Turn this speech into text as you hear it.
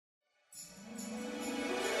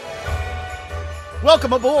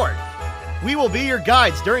Welcome aboard! We will be your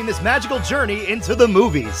guides during this magical journey into the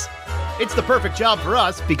movies. It's the perfect job for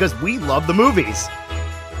us because we love the movies.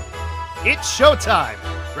 It's showtime!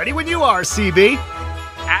 Ready when you are, CB.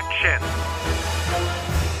 Action!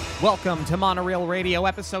 Welcome to Monorail Radio,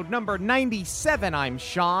 episode number 97. I'm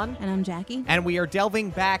Sean. And I'm Jackie. And we are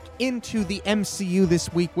delving back into the MCU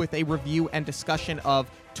this week with a review and discussion of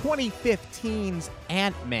 2015's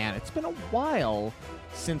Ant-Man. It's been a while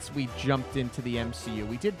since we jumped into the MCU.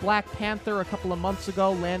 We did Black Panther a couple of months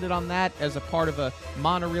ago, landed on that as a part of a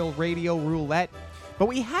Monorail Radio roulette. But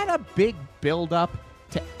we had a big build-up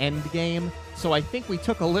to Endgame, so I think we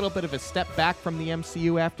took a little bit of a step back from the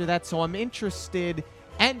MCU after that. So I'm interested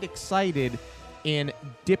and excited in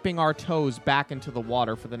dipping our toes back into the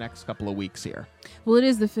water for the next couple of weeks here. Well, it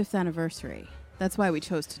is the 5th anniversary. That's why we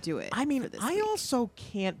chose to do it. I mean, I also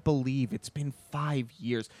can't believe it's been 5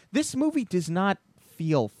 years. This movie does not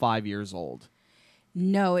feel 5 years old.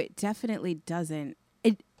 No, it definitely doesn't.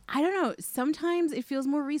 I don't know. Sometimes it feels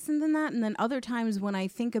more recent than that, and then other times when I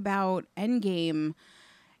think about Endgame,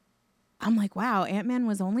 I'm like, wow, Ant-Man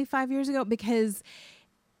was only 5 years ago, because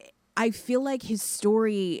I feel like his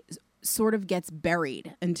story sort of gets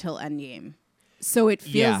buried until Endgame. So it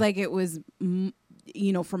feels like it was,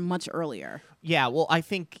 from much earlier. Yeah, well, I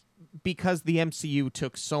think because the MCU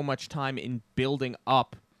took so much time in building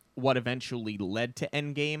up what eventually led to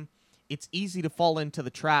Endgame, it's easy to fall into the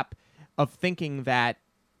trap of thinking that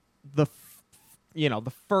the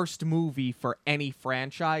first movie for any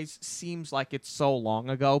franchise seems like it's so long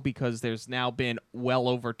ago, because there's now been well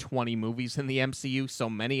over 20 movies in the MCU, so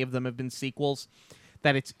many of them have been sequels,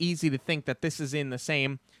 that it's easy to think that this is in the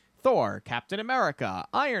same Thor, Captain America,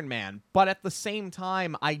 Iron Man. But at the same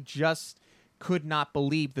time, I just could not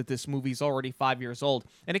believe that this movie's already 5 years old.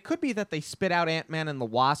 And it could be that they spit out Ant-Man and the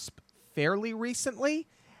Wasp fairly recently,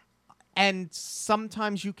 and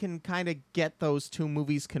sometimes you can kind of get those two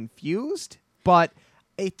movies confused. But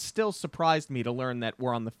it still surprised me to learn that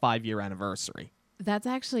we're on the 5-year anniversary. That's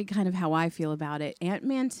actually kind of how I feel about it.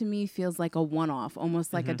 Ant-Man to me feels like a one-off,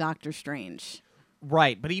 almost like a Doctor Strange.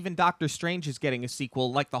 Right, but even Doctor Strange is getting a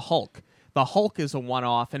sequel, like the Hulk. The Hulk is a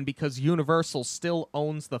one-off, and because Universal still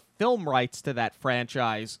owns the film rights to that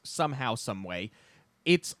franchise somehow, some way,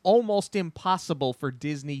 it's almost impossible for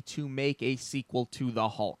Disney to make a sequel to the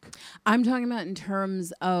Hulk. I'm talking about in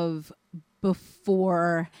terms of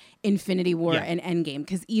before Infinity War and Endgame,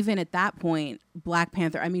 because even at that point, Black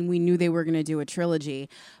Panther, I mean, we knew they were going to do a trilogy,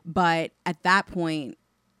 but at that point,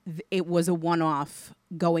 it was a one-off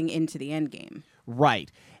going into the Endgame.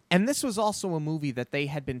 Right. And this was also a movie that they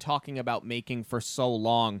had been talking about making for so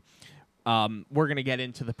long. We're going to get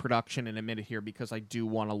into the production in a minute here, because I do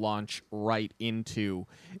want to launch right into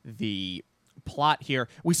the plot here.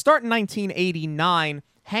 We start in 1989.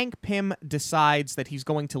 Hank Pym decides that he's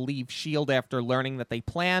going to leave S.H.I.E.L.D. after learning that they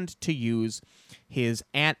planned to use his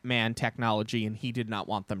Ant-Man technology, and he did not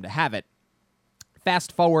want them to have it.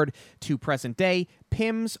 Fast forward to present day,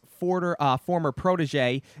 Pym's former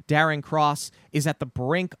protege, Darren Cross, is at the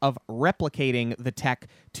brink of replicating the tech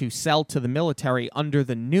to sell to the military under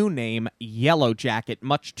the new name Yellow Jacket,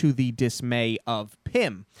 much to the dismay of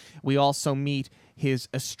Pym. We also meet his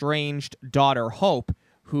estranged daughter, Hope,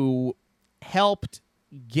 who helped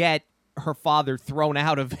get her father thrown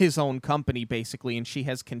out of his own company, basically, and she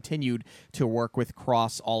has continued to work with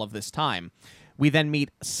Cross all of this time. We then meet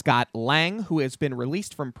Scott Lang, who has been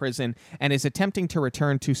released from prison and is attempting to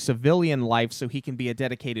return to civilian life so he can be a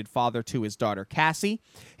dedicated father to his daughter, Cassie.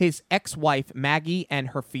 His ex-wife, Maggie, and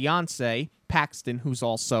her fiancé, Paxton, who's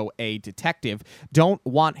also a detective, don't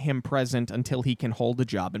want him present until he can hold a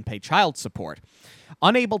job and pay child support.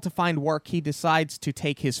 Unable to find work, he decides to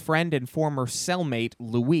take his friend and former cellmate,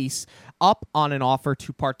 Luis, up on an offer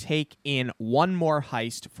to partake in one more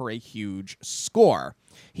heist for a huge score.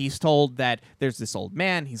 He's told that there's this old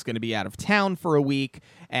man, he's going to be out of town for a week,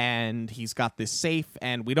 and he's got this safe,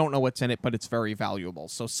 and we don't know what's in it, but it's very valuable.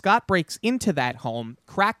 So Scott breaks into that home,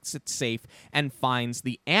 cracks its safe, and finds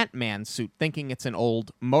the Ant-Man suit, thinking it's an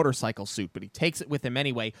old motorcycle suit, but he takes it with him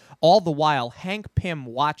anyway. All the while, Hank Pym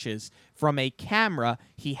watches from a camera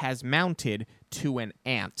he has mounted to an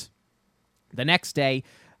ant. The next day,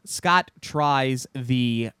 Scott tries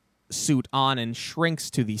the suit on and shrinks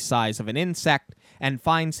to the size of an insect and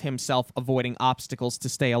finds himself avoiding obstacles to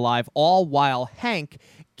stay alive, all while Hank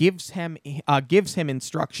gives him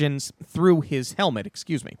instructions through his helmet.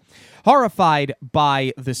 Excuse me. Horrified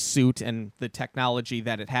by the suit and the technology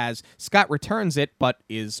that it has, Scott returns it, but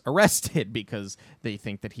is arrested because they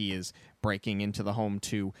think that he is breaking into the home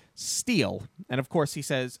to steal. And of course, he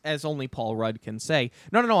says, as only Paul Rudd can say,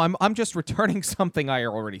 no, I'm just returning something I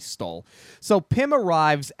already stole. So Pym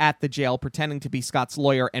arrives at the jail pretending to be Scott's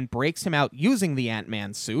lawyer and breaks him out using the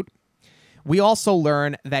Ant-Man suit. We also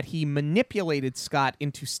learn that he manipulated Scott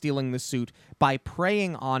into stealing the suit by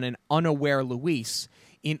preying on an unaware Luis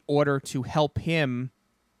in order to help him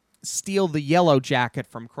steal the yellow jacket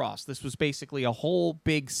from Cross. This was basically a whole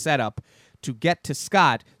big setup to get to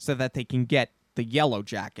Scott so that they can get the yellow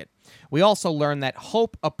jacket. We also learn that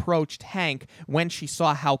Hope approached Hank when she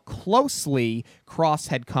saw how closely Cross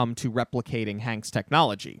had come to replicating Hank's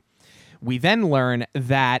technology. We then learn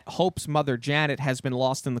that Hope's mother, Janet, has been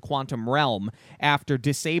lost in the quantum realm after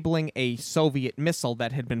disabling a Soviet missile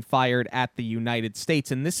that had been fired at the United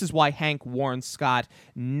States, and this is why Hank warns Scott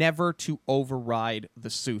never to override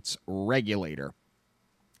the suit's regulator.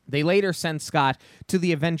 They later send Scott to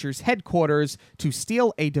the Avengers headquarters to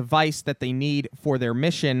steal a device that they need for their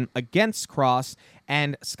mission against Cross,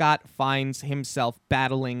 and Scott finds himself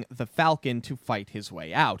battling the Falcon to fight his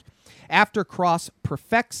way out. After Cross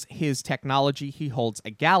perfects his technology, he holds a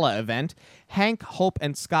gala event. Hank, Hope,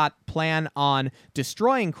 and Scott plan on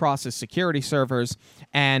destroying Cross's security servers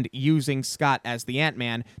and using Scott as the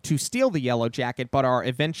Ant-Man to steal the yellow jacket, but are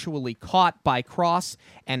eventually caught by Cross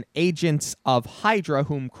and agents of Hydra,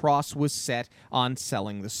 whom Cross was set on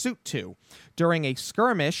selling the suit to. During a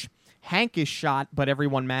skirmish, Hank is shot, but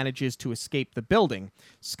everyone manages to escape the building.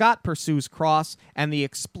 Scott pursues Cross, and the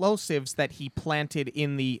explosives that he planted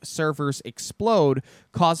in the servers explode,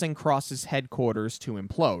 causing Cross's headquarters to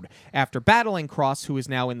implode. After battling Cross, who is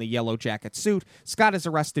now in the yellow jacket suit, Scott is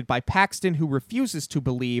arrested by Paxton, who refuses to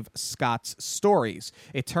believe Scott's stories.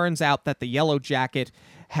 It turns out that the yellow jacket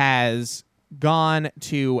has gone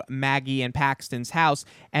to Maggie and Paxton's house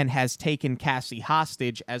and has taken Cassie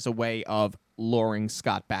hostage as a way of luring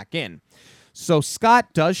Scott back in. So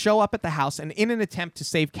Scott does show up at the house, and in an attempt to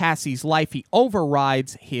save Cassie's life, he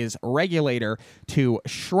overrides his regulator to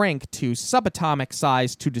shrink to subatomic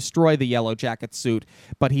size to destroy the yellow jacket suit,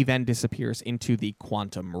 but he then disappears into the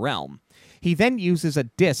quantum realm. He then uses a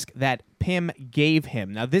disc that Pym gave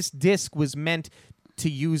him. Now, this disc was meant to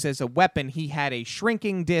use as a weapon. He had a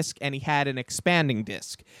shrinking disc and he had an expanding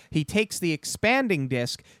disc. He takes the expanding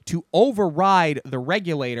disc to override the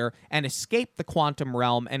regulator and escape the quantum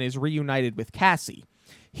realm and is reunited with Cassie.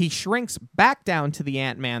 He shrinks back down to the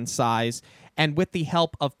Ant-Man size and with the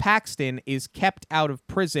help of Paxton is kept out of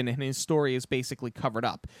prison, and his story is basically covered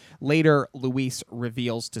up. Later, Luis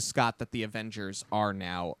reveals to Scott that the Avengers are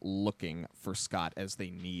now looking for Scott as they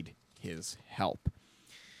need his help.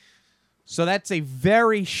 So that's a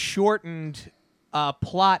very shortened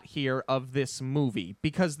plot here of this movie,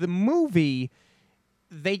 because the movie,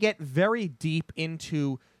 they get very deep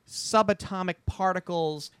into subatomic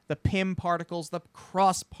particles, the Pym particles, the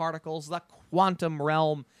Cross particles, the quantum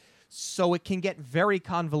realm, so it can get very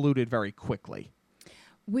convoluted very quickly.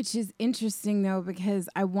 Which is interesting, though, because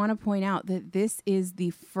I want to point out that this is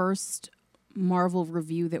the first Marvel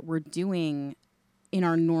review that we're doing in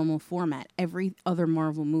our normal format. Every other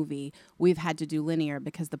Marvel movie, we've had to do linear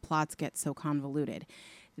because the plots get so convoluted.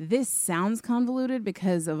 This sounds convoluted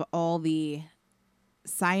because of all the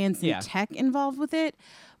science and tech involved with it,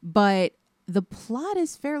 but the plot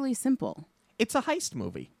is fairly simple. It's a heist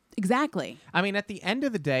movie. Exactly. I mean, at the end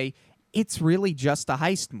of the day, it's really just a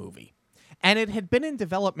heist movie. And it had been in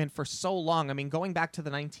development for so long. I mean, going back to the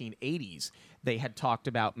 1980s, they had talked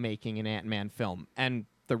about making an Ant-Man film. And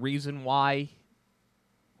the reason why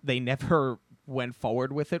they never went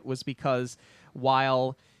forward with it was because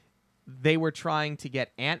while they were trying to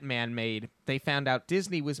get Ant-Man made, they found out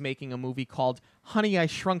Disney was making a movie called Honey, I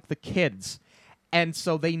Shrunk the Kids. And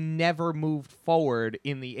so they never moved forward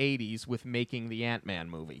in the 80s with making the Ant-Man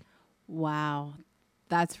movie. Wow.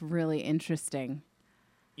 That's really interesting.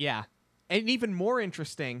 Yeah. And even more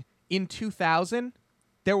interesting, in 2000,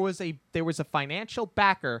 there was a financial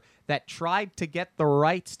backer that tried to get the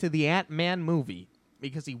rights to the Ant-Man movie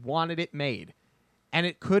because he wanted it made. And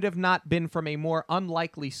it could have not been from a more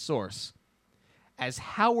unlikely source. As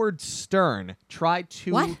Howard Stern tried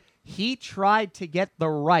to... What? He tried to get the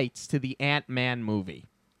rights to the Ant-Man movie.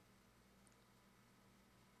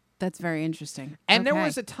 That's very interesting. And there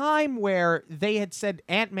was a time where they had said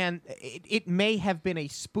Ant-Man, it may have been a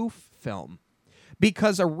spoof film.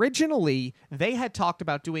 Because originally, they had talked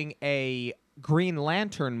about doing a Green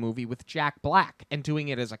Lantern movie with Jack Black and doing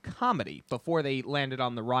it as a comedy before they landed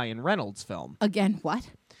on the Ryan Reynolds film. Again,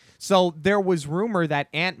 what? So there was rumor that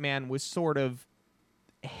Ant-Man was sort of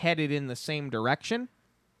headed in the same direction.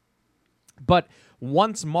 But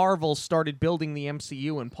once Marvel started building the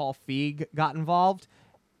MCU and Paul Feig got involved,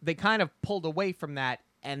 they kind of pulled away from that,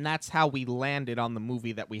 and that's how we landed on the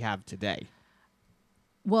movie that we have today.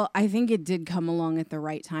 Well, I think it did come along at the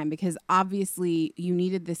right time because obviously you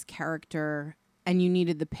needed this character and you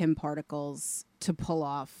needed the Pym particles to pull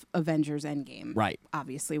off Avengers Endgame. Right.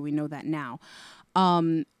 Obviously, we know that now.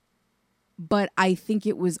 But I think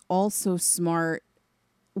it was also smart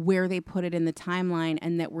where they put it in the timeline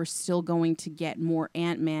and that we're still going to get more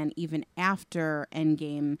Ant-Man even after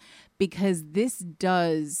Endgame, because this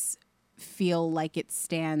does feel like it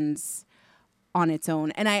stands on its own.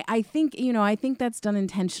 And I think, I think that's done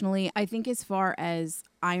intentionally. I think as far as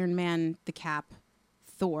Iron Man, the Cap,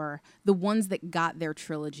 Thor, the ones that got their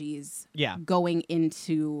trilogies going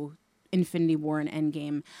into Infinity War and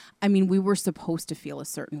Endgame, I mean, we were supposed to feel a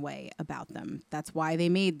certain way about them. That's why they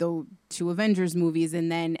made the 2 Avengers movies,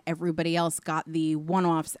 and then everybody else got the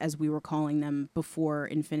one-offs, as we were calling them, before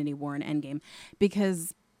Infinity War and Endgame.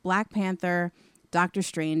 Because Black Panther, Doctor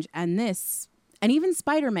Strange, and this, and even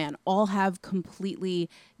Spider-Man, all have completely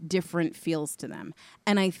different feels to them.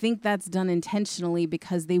 And I think that's done intentionally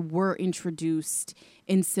because they were introduced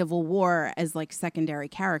in Civil War as like secondary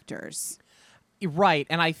characters. Right,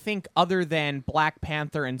 and I think other than Black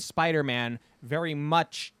Panther and Spider-Man, very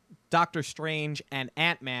much Doctor Strange and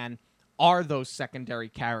Ant-Man are those secondary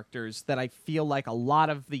characters that I feel like a lot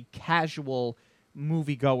of the casual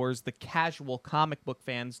moviegoers, the casual comic book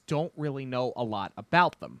fans, don't really know a lot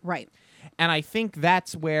about them. Right. And I think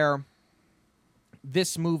that's where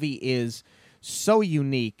this movie is so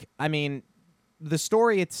unique. I mean, the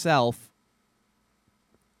story itself,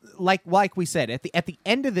 like we said, at the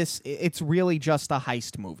end of this, it's really just a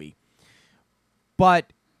heist movie.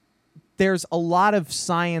 But there's a lot of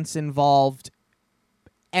science involved,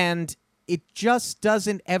 and it just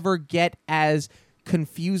doesn't ever get as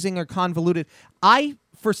confusing or convoluted. I,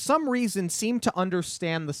 for some reason, seem to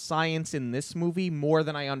understand the science in this movie more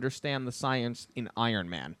than I understand the science in Iron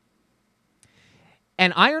Man.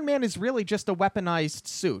 And Iron Man is really just a weaponized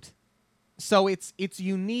suit. So it's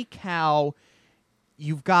unique how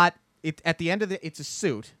you've got it at the end of it's a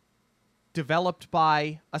suit developed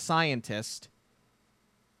by a scientist,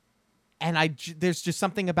 and there's just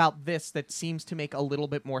something about this that seems to make a little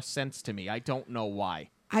bit more sense to me. I don't know why.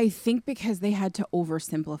 I think because they had to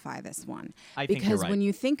oversimplify this one. I think you're right. When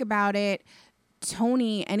you think about it,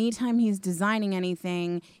 Tony, anytime he's designing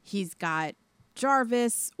anything, he's got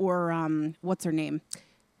Jarvis or what's her name,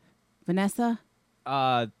 Vanessa.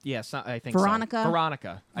 Yes, I think Veronica. So.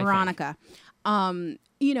 Veronica. Veronica.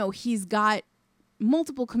 He's got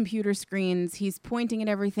multiple computer screens. He's pointing at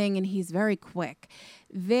everything, and he's very quick.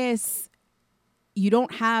 This, you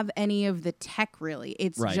don't have any of the tech, really.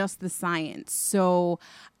 It's just the science. So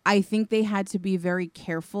I think they had to be very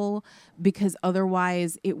careful because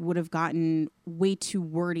otherwise it would have gotten way too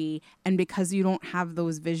wordy. And because you don't have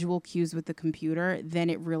those visual cues with the computer,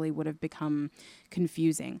 then it really would have become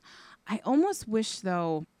confusing. I almost wish,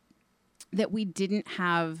 though, that we didn't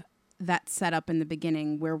have that setup in the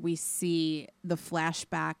beginning where we see the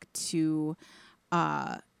flashback to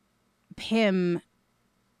Pym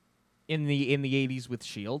in the 80s with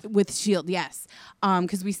S.H.I.E.L.D. With S.H.I.E.L.D., yes.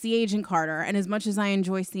 Because we see Agent Carter, and as much as I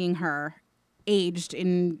enjoy seeing her aged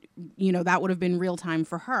in, that would have been real time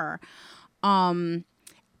for her. And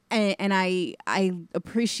I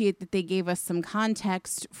appreciate that they gave us some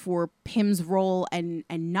context for Pym's role and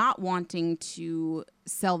not wanting to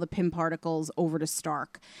sell the Pym particles over to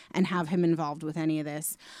Stark and have him involved with any of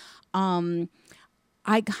this.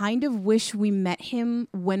 I kind of wish we met him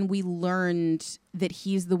when we learned that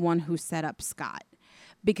he's the one who set up Scott,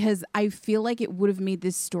 because I feel like it would have made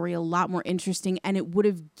this story a lot more interesting, and it would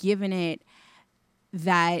have given it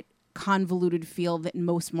that convoluted feel that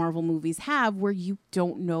most Marvel movies have where you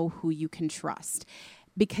don't know who you can trust.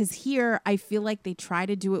 Because here, I feel like they try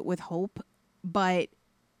to do it with Hope, but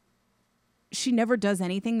she never does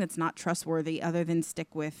anything that's not trustworthy other than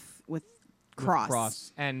stick with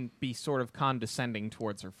Cross and be sort of condescending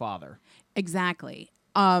towards her father. Exactly.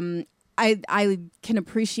 I can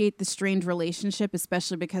appreciate the strained relationship,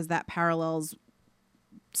 especially because that parallels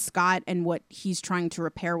Scott and what he's trying to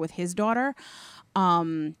repair with his daughter.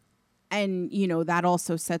 And, that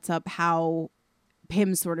also sets up how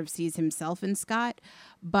Pym sort of sees himself in Scott.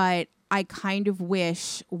 But I kind of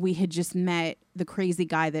wish we had just met the crazy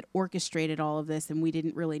guy that orchestrated all of this and we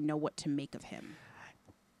didn't really know what to make of him.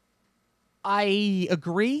 I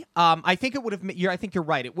agree. I think it would have. I think you're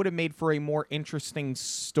right. It would have made for a more interesting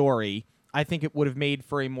story. I think it would have made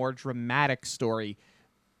for a more dramatic story.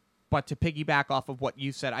 But to piggyback off of what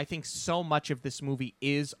you said, I think so much of this movie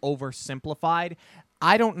is oversimplified.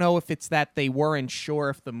 I don't know if it's that they weren't sure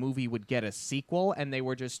if the movie would get a sequel and they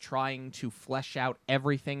were just trying to flesh out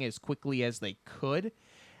everything as quickly as they could.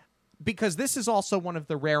 Because this is also one of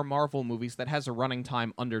the rare Marvel movies that has a running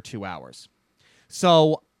time under 2 hours.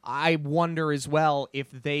 So I wonder as well if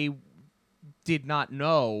they did not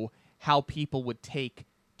know how people would take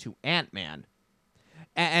to Ant-Man.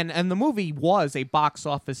 And the movie was a box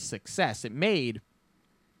office success. It made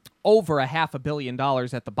over $500 million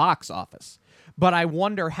at the box office. But I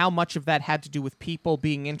wonder how much of that had to do with people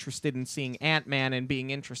being interested in seeing Ant-Man and being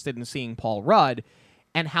interested in seeing Paul Rudd,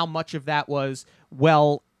 and how much of that was,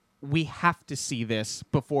 well, we have to see this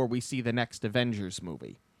before we see the next Avengers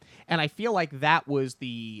movie. And I feel like that was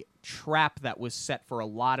the trap that was set for a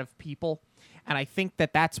lot of people. And I think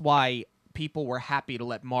that that's why people were happy to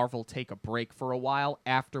let Marvel take a break for a while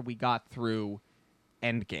after we got through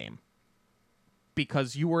Endgame.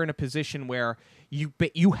 Because you were in a position where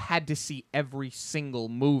you had to see every single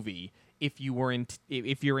movie if your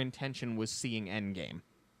intention was seeing Endgame.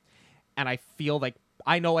 And I feel like,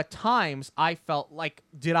 I know at times I felt like,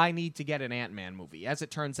 did I need to get an Ant-Man movie? As it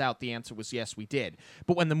turns out, the answer was yes, we did.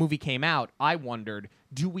 But when the movie came out, I wondered,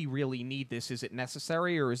 do we really need this? Is it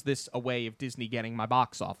necessary, or is this a way of Disney getting my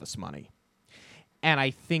box office money? And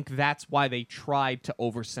I think that's why they tried to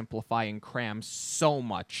oversimplify and cram so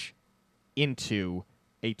much into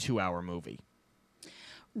a 2-hour movie.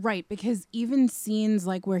 Right, because even scenes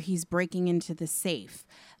like where he's breaking into the safe,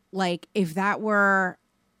 like if that were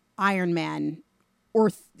Iron Man or,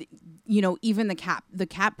 even the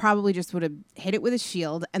Cap probably just would have hit it with a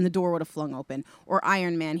shield and the door would have flung open. Or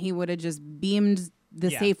Iron Man, he would have just beamed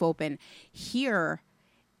the safe open. Here,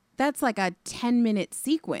 that's like a 10-minute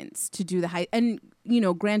sequence to do the heist. And,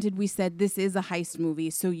 granted, we said this is a heist movie,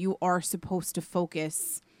 so you are supposed to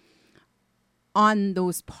focus on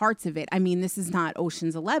those parts of it. I mean, this is not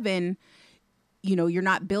Ocean's 11. You're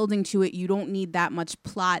not building to it. You don't need that much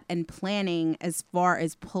plot and planning as far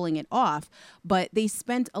as pulling it off. But they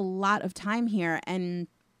spent a lot of time here, and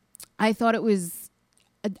I thought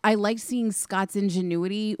I like seeing Scott's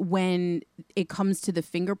ingenuity when it comes to the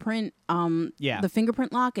fingerprint, the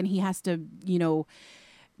fingerprint lock, and he has to,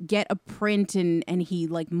 get a print and he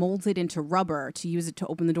like molds it into rubber to use it to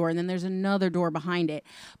open the door. And then there's another door behind it.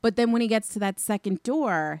 But then when he gets to that second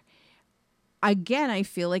door, again, I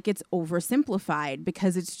feel like it's oversimplified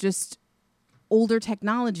because it's just older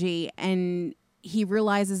technology, and he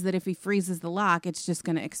realizes that if he freezes the lock, it's just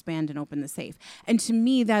going to expand and open the safe. And to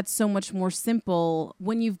me, that's so much more simple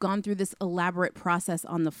when you've gone through this elaborate process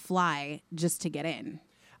on the fly just to get in.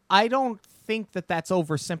 I don't think that that's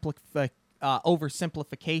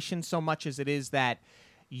oversimplification so much as it is that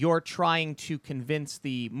you're trying to convince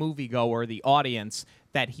the moviegoer, the audience,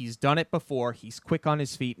 that he's done it before, he's quick on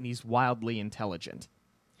his feet, and he's wildly intelligent.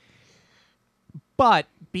 But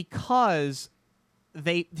because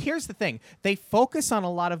here's the thing, they focus on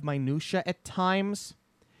a lot of minutia at times,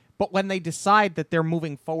 but when they decide that they're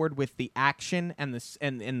moving forward with the action and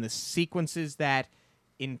the sequences that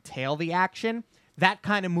entail the action, that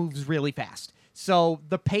kind of moves really fast. So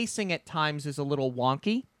the pacing at times is a little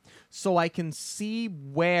wonky. So I can see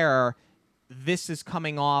where this is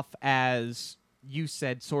coming off as, you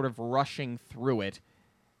said, sort of rushing through it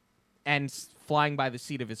and flying by the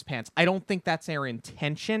seat of his pants. I don't think that's their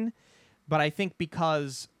intention, but I think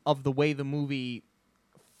because of the way the movie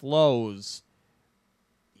flows,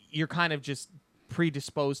 you're kind of just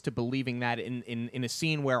predisposed to believing that in a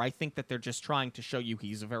scene where I think that they're just trying to show you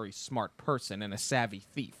he's a very smart person and a savvy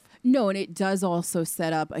thief. No, and it does also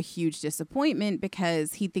set up a huge disappointment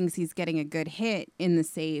because he thinks he's getting a good hit in the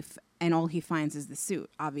safe, and all he finds is the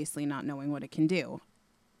suit, obviously not knowing what it can do.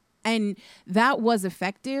 And that was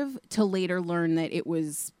effective to later learn that it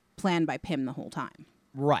was planned by Pym the whole time.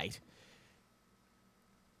 Right.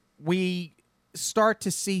 We start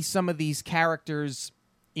to see some of these characters,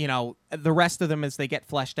 the rest of them as they get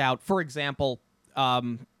fleshed out. For example,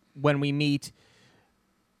 when we meet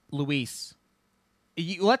Luis,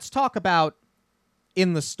 let's talk about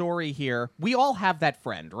in the story here. We all have that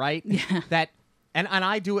friend, right? Yeah. And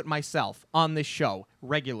I do it myself on this show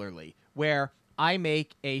regularly, where I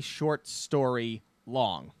make a short story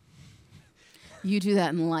long. You do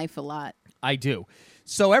that in life a lot. I do.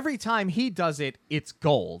 So every time he does it, it's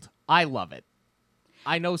gold. I love it.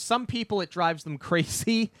 I know some people it drives them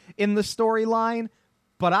crazy in the storyline,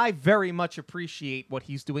 but I very much appreciate what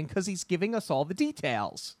he's doing because he's giving us all the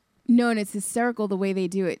details. No, and it's hysterical the way they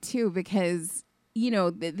do it, too, because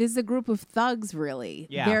this is a group of thugs, really.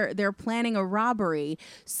 Yeah. They're planning a robbery.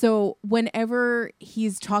 So whenever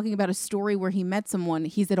he's talking about a story where he met someone,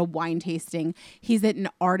 he's at a wine tasting, he's at an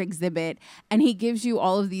art exhibit, and he gives you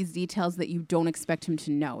all of these details that you don't expect him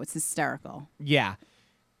to know. It's hysterical. Yeah.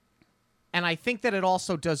 And I think that it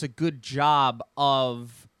also does a good job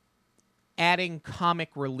of adding comic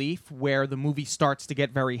relief where the movie starts to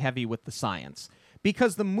get very heavy with the science.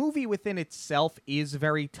 Because the movie within itself is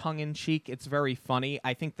very tongue-in-cheek. It's very funny.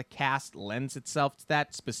 I think the cast lends itself to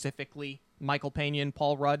that, specifically Michael Pena and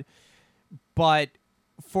Paul Rudd. But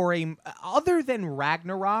other than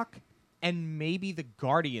Ragnarok and maybe the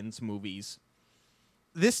Guardians movies,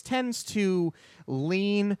 this tends to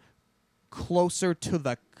lean closer to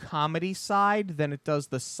the comedy side than it does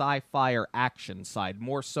the sci-fi or action side,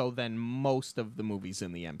 more so than most of the movies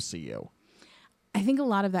in the MCU. I think a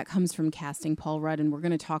lot of that comes from casting Paul Rudd, and we're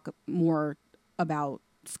going to talk more about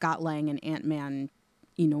Scott Lang and Ant-Man,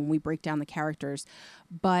 when we break down the characters.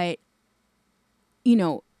 But,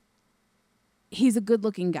 he's a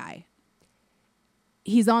good-looking guy.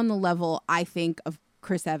 He's on the level, I think, of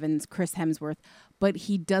Chris Evans, Chris Hemsworth, but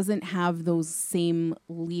he doesn't have those same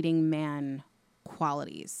leading man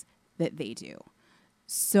qualities that they do.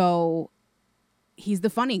 So he's the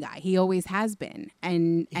funny guy. He always has been.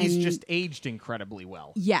 And he's just aged incredibly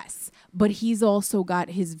well. Yes, but he's also got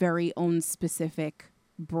his very own specific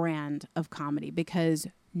brand of comedy because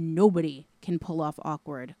nobody can pull off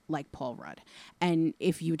awkward like Paul Rudd. And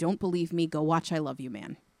if you don't believe me, go watch I Love You,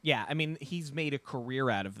 Man. Yeah, I mean, he's made a career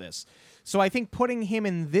out of this. So I think putting him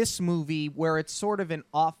in this movie where it's sort of an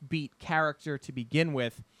offbeat character to begin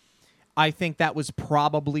with, I think that was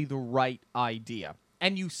probably the right idea.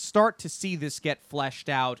 And you start to see this get fleshed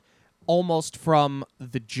out almost from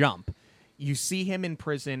the jump. You see him in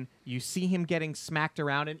prison, you see him getting smacked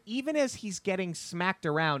around, and even as he's getting smacked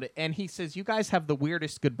around, and he says, you guys have the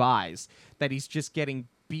weirdest goodbyes, that he's just getting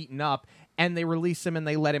beaten up, and they release him and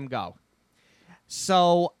they let him go.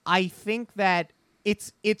 So I think that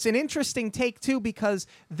it's an interesting take, too, because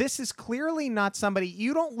this is clearly not somebody...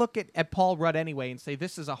 You don't look at Paul Rudd anyway and say,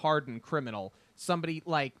 this is a hardened criminal. Somebody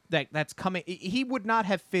like that's coming... He would not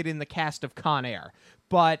have fit in the cast of Con Air.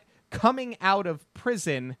 But coming out of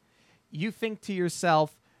prison, you think to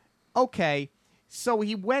yourself, okay, so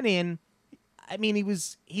he went in... I mean,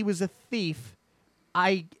 he was a thief.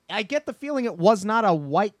 I get the feeling it was not a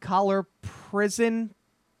white-collar prison,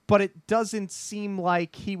 but it doesn't seem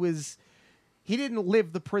like he didn't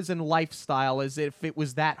live the prison lifestyle as if it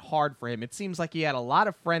was that hard for him. It seems like he had a lot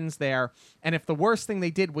of friends there, and if the worst thing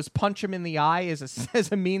they did was punch him in the eye as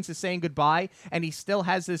a means of saying goodbye, and he still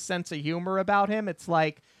has this sense of humor about him, it's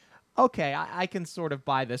like, okay, I can sort of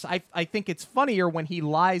buy this. I think it's funnier when he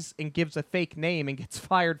lies and gives a fake name and gets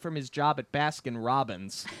fired from his job at Baskin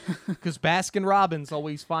Robbins, because Baskin Robbins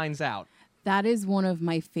always finds out. That is one of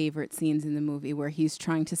my favorite scenes in the movie where he's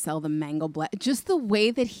trying to sell the mango black. Just the way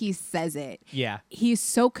that he says it. Yeah. He's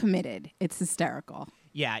so committed. It's hysterical.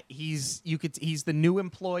 Yeah, he's the new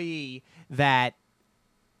employee that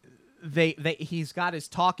he's got his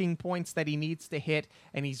talking points that he needs to hit,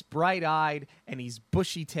 and he's bright-eyed and he's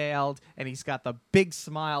bushy-tailed and he's got the big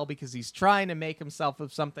smile because he's trying to make himself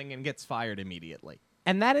of something and gets fired immediately.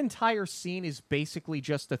 And that entire scene is basically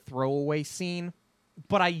just a throwaway scene.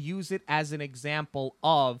 But I use it as an example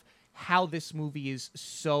of how this movie is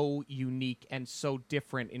so unique and so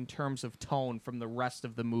different in terms of tone from the rest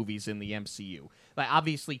of the movies in the MCU. Like,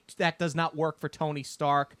 obviously, that does not work for Tony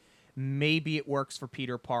Stark. Maybe it works for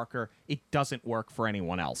Peter Parker. It doesn't work for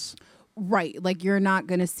anyone else. Right. Like, you're not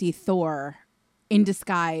going to see Thor in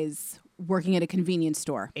disguise working at a convenience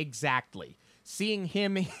store. Exactly. Seeing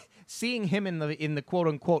him in the quote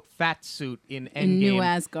unquote fat suit in Endgame, in New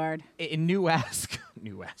Asgard. In New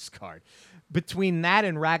Asgard. Between that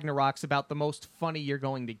and Ragnarok's about the most funny you're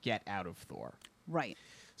going to get out of Thor. Right.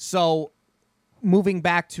 So, moving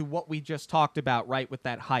back to what we just talked about, right, with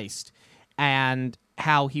that heist and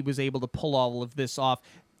how he was able to pull all of this off.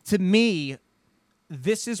 To me,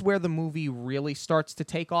 this is where the movie really starts to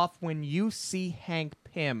take off, when you see Hank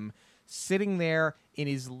Pym sitting there in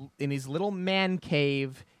his little man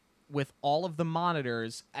cave with all of the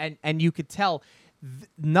monitors, and you could tell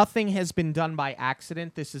nothing has been done by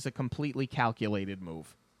accident. This is a completely calculated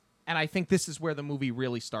move. And I think this is where the movie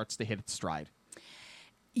really starts to hit its stride.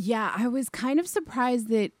 Yeah, I was kind of surprised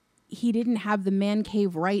that he didn't have the man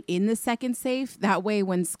cave right in the second safe. That way,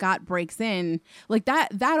 when Scott breaks in, like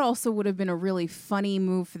that also would have been a really funny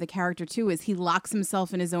move for the character too, is he locks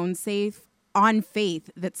himself in his own safe on faith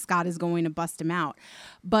that Scott is going to bust him out.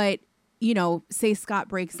 But, you know, say Scott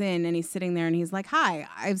breaks in and he's sitting there and he's like, hi,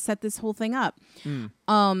 I've set this whole thing up.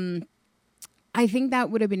 I think that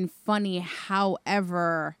would have been funny.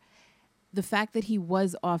 However, the fact that he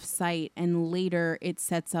was off site and later it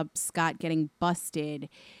sets up Scott getting busted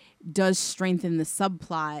does strengthen the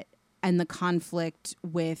subplot and the conflict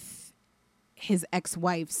with his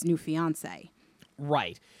ex-wife's new fiance.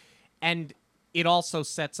 Right. And it also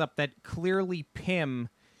sets up that clearly Pym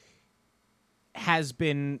has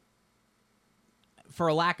been, for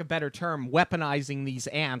a lack of a better term, weaponizing these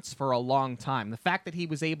ants for a long time. The fact that he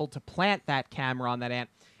was able to plant that camera on that ant,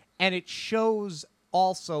 and it shows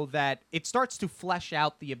also that it starts to flesh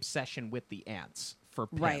out the obsession with the ants for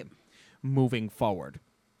Pym moving forward.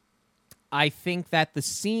 I think that the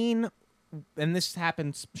scene, and this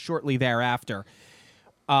happens shortly thereafter,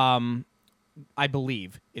 I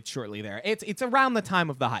believe it's shortly there. It's around the time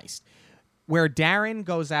of the heist, where Darren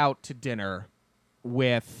goes out to dinner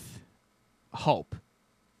with Hope,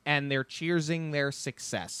 and they're cheersing their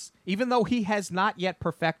success, even though he has not yet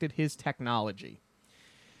perfected his technology.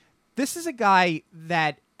 This is a guy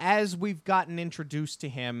that, as we've gotten introduced to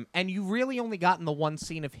him, and you really only gotten the one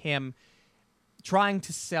scene of him trying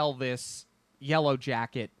to sell this Yellow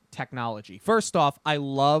Jacket technology. First off, I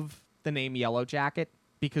love the name Yellow Jacket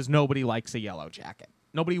because nobody likes a yellow jacket.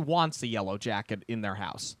 Nobody wants a yellow jacket in their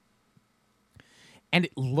house. And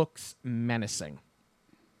it looks menacing.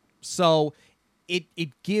 So it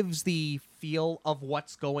gives the feel of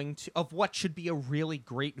what should be a really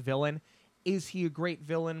great villain. Is he a great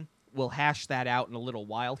villain? We'll hash that out in a little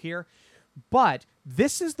while here. But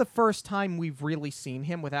this is the first time we've really seen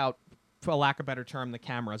him without, for lack of a better term, the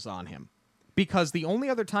camera's on him. Because the only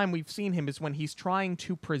other time we've seen him is when he's trying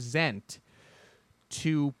to present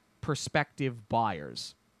to prospective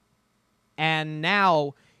buyers. And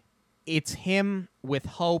now it's him with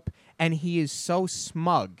Hope, and he is so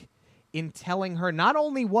smug in telling her not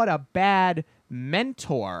only what a bad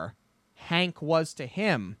mentor Hank was to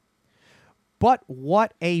him, but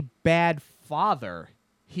what a bad father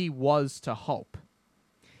he was to Hope.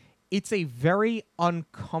 It's a very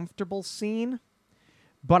uncomfortable scene,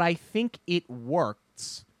 but I think it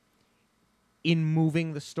works in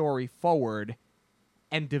moving the story forward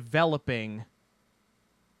and developing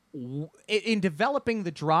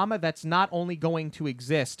the drama that's not only going to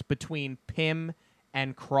exist between Pym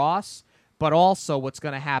and Cross, but also what's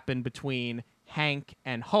going to happen between Hank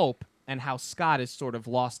and Hope, and how Scott is sort of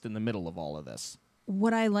lost in the middle of all of this.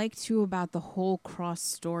 What I like, too, about the whole Cross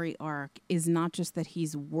story arc is not just that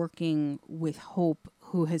he's working with Hope,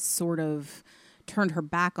 who has sort of turned her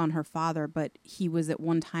back on her father, but he was at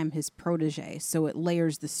one time his protege, so it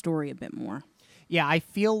layers the story a bit more. Yeah, I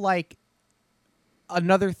feel like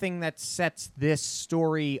another thing that sets this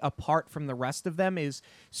story apart from the rest of them is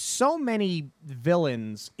so many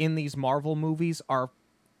villains in these Marvel movies are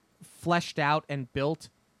fleshed out and built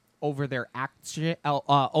over their actions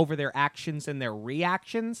and their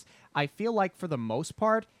reactions. I feel like for the most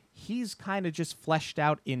part, he's kind of just fleshed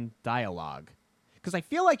out in dialogue. Because I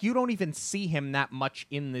feel like you don't even see him that much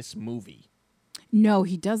in this movie. No,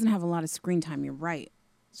 he doesn't have a lot of screen time. You're right.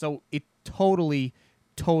 So it totally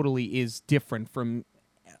is different from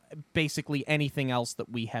basically anything else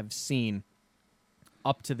that we have seen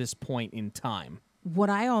up to this point in time.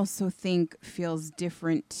 What I also think feels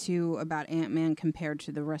different, too, about Ant-Man compared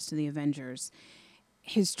to the rest of the Avengers,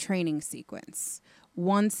 his training sequence.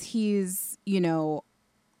 Once he's,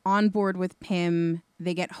 on board with Pym,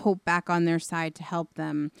 they get Hope back on their side to help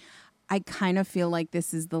them. I kind of feel like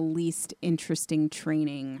this is the least interesting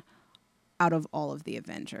training out of all of the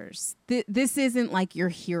Avengers. This isn't like your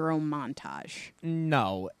hero montage.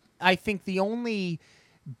 No. I think the only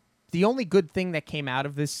good thing that came out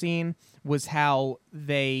of this scene was how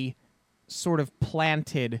they sort of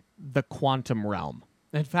planted the quantum realm.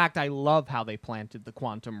 In fact, I love how they planted the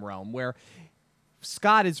quantum realm, where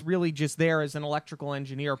Scott is really just there as an electrical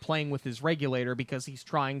engineer playing with his regulator because he's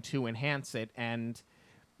trying to enhance it, and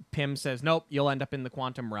Pym says, nope, you'll end up in the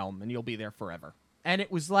quantum realm, and you'll be there forever. And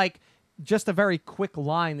it was like just a very quick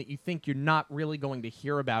line that you think you're not really going to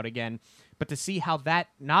hear about again, but to see how that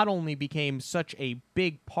not only became such a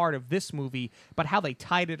big part of this movie, but how they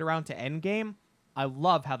tied it around to Endgame, I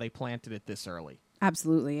love how they planted it this early.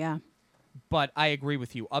 Absolutely, yeah. But I agree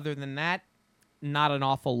with you. Other than that, not an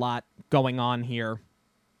awful lot going on here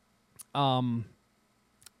in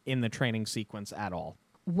the training sequence at all.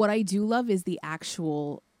 What I do love is the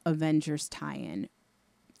actual Avengers tie-in.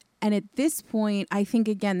 And at this point, I think,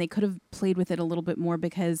 again, they could have played with it a little bit more,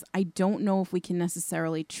 because I don't know if we can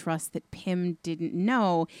necessarily trust that Pym didn't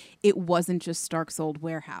know it wasn't just Stark's old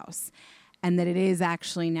warehouse, and that it is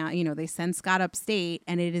actually now, they send Scott upstate,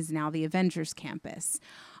 and it is now the Avengers campus.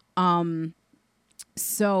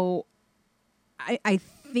 So I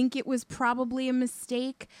think it was probably a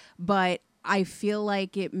mistake, but I feel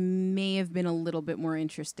like it may have been a little bit more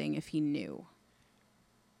interesting if he knew.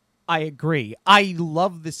 I agree. I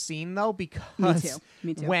love the scene though because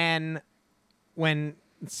Me too. When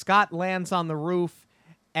Scott lands on the roof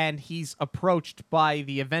and he's approached by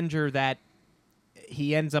the Avenger that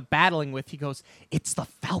he ends up battling with, he goes, "It's the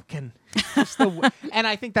Falcon." And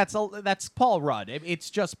I think that's Paul Rudd. It's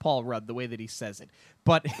just Paul Rudd the way that he says it,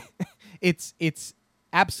 but it's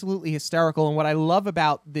absolutely hysterical. And what I love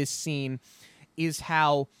about this scene is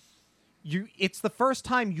how it's the first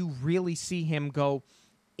time you really see him go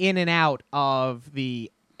in and out of the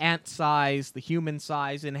ant size, the human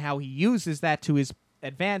size, and how he uses that to his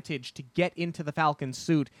advantage to get into the Falcon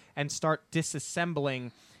suit and start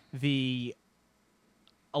disassembling the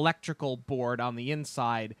electrical board on the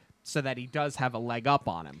inside so that he does have a leg up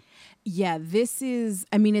on him. Yeah, this is,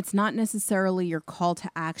 I mean, it's not necessarily your call to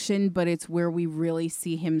action, but it's where we really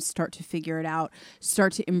see him start to figure it out,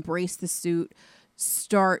 start to embrace the suit,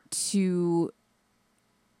 start to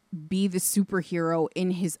be the superhero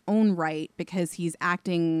in his own right, because he's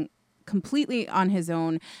acting completely on his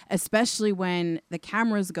own, especially when the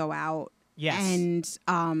cameras go out. Yes.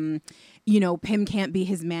 And, Pym can't be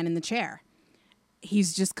his man in the chair.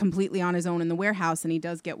 He's just completely on his own in the warehouse, and he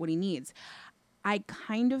does get what he needs. I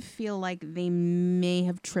kind of feel like they may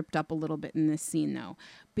have tripped up a little bit in this scene, though,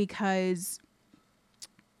 because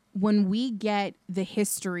when we get the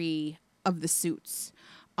history of the suits,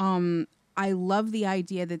 I love the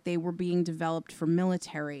idea that they were being developed for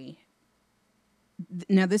military.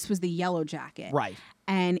 Now, this was the Yellow Jacket. Right.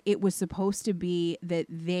 And it was supposed to be that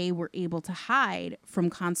they were able to hide from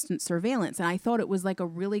constant surveillance. And I thought it was like a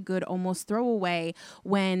really good almost throwaway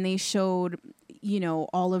when they showed,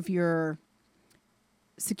 all of your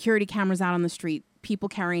security cameras out on the street, people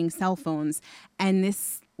carrying cell phones. And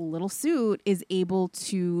this little suit is able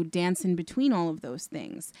to dance in between all of those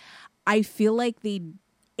things. I feel like they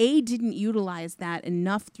didn't utilize that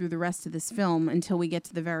enough through the rest of this film until we get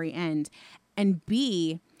to the very end. And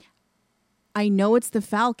B, I know it's the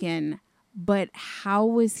Falcon, but how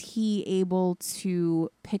was he able to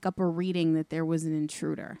pick up a reading that there was an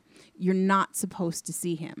intruder? You're not supposed to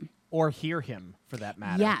see him. Or hear him, for that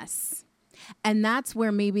matter. Yes. And that's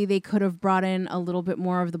where maybe they could have brought in a little bit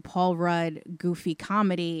more of the Paul Rudd goofy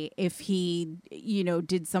comedy if he,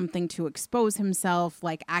 did something to expose himself,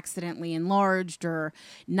 like accidentally enlarged or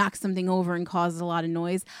knocked something over and caused a lot of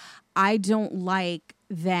noise. I don't like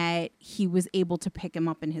that he was able to pick him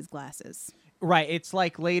up in his glasses. Right. It's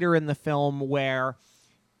like later in the film where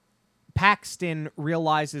Paxton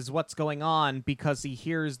realizes what's going on because he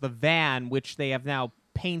hears the van, which they have now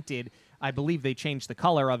painted. I believe they changed the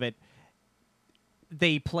color of it.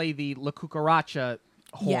 They play the La Cucaracha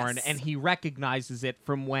horn, Yes. and he recognizes it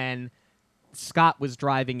from when Scott was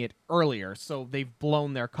driving it earlier. So they've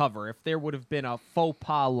blown their cover. If there would have been a faux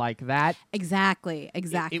pas like that, Exactly.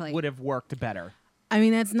 it would have worked better. I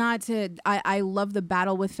mean, that's not to... I love the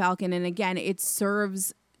battle with Falcon, and again, it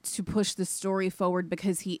serves to push the story forward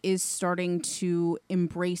because he is starting to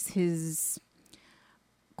embrace his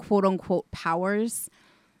quote-unquote powers.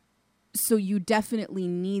 So you definitely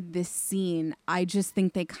need this scene. I just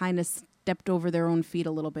think they kind of stepped over their own feet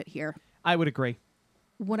a little bit here. I would agree.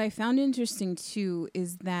 What I found interesting, too,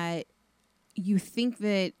 is that you think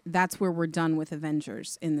that that's where we're done with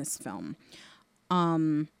Avengers in this film.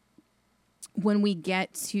 When we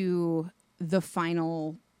get to the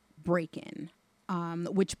final break-in,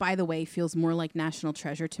 which, by the way, feels more like National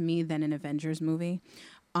Treasure to me than an Avengers movie.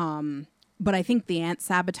 But I think the ant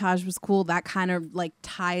sabotage was cool. That kind of like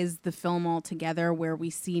ties the film all together, where we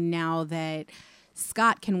see now that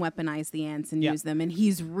Scott can weaponize the ants and use them. And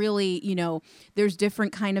he's really, there's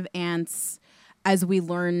different kind of ants, as we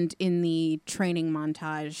learned in the training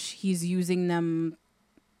montage. He's using them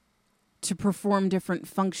to perform different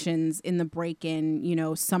functions in the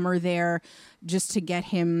break-in. Some are there just to get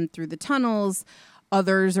him through the tunnels.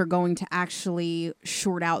 Others are going to actually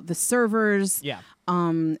short out the servers. Yeah.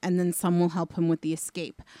 And then some will help him with the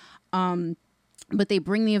escape. But they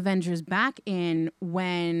bring the Avengers back in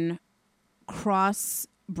when Cross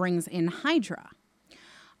brings in Hydra.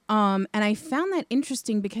 And I found that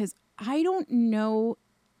interesting because I don't know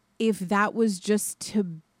if that was just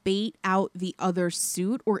to bait out the other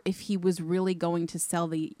suit or if he was really going to sell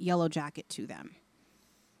the Yellow Jacket to them.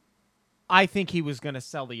 I think he was going to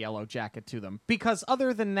sell the Yellow Jacket to them. Because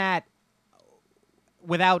other than that,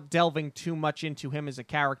 without delving too much into him as a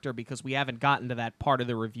character, because we haven't gotten to that part of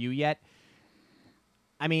the review yet,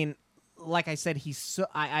 I mean, like I said, he's so,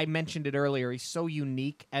 I mentioned it earlier, he's so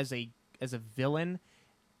unique as a villain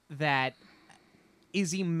that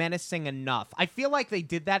is he menacing enough? I feel like they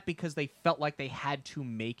did that because they felt like they had to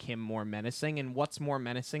make him more menacing. And what's more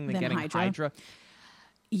menacing than getting Hydra?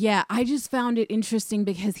 Yeah, I just found it interesting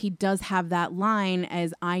because he does have that line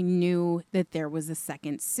as I knew that there was a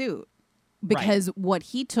second suit. Because what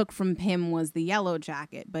he took from Pym was the yellow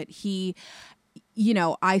jacket. But he,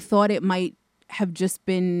 I thought it might have just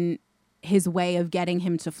been his way of getting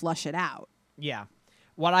him to flush it out. Yeah.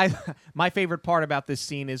 My favorite part about this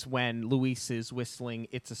scene is when Luis is whistling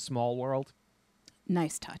 "It's a Small World."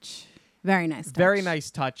 Nice touch. Very nice touch. Very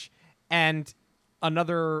nice touch. And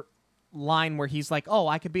another line where he's like, "Oh,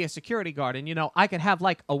 I could be a security guard and I could have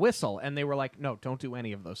like a whistle." And they were like, "No, don't do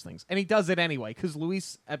any of those things." And he does it anyway cuz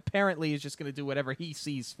Luis apparently is just going to do whatever he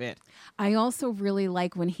sees fit. I also really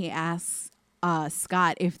like when he asks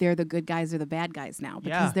Scott if they're the good guys or the bad guys now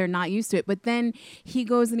because they're not used to it. But then he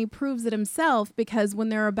goes and he proves it himself because when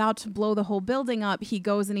they're about to blow the whole building up, he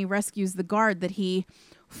goes and he rescues the guard that he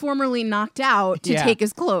formerly knocked out to take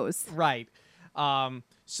his clothes. Right.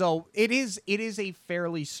 So it is a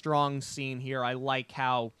fairly strong scene here. I like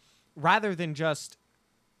how rather than just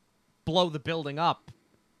blow the building up,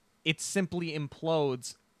 it simply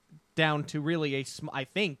implodes down to really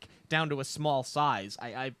down to a small size.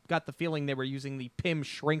 I got the feeling they were using the Pym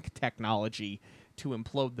shrink technology to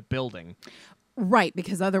implode the building. Right,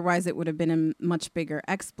 because otherwise it would have been a much bigger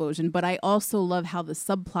explosion. But I also love how the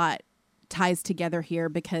subplot ties together here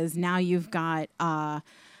because now you've got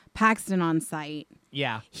Paxton on site.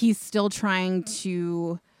 Yeah. He's still trying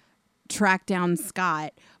to track down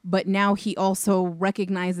Scott, but now he also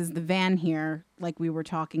recognizes the van here, like we were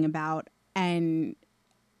talking about, and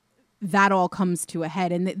that all comes to a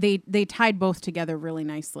head. And they tied both together really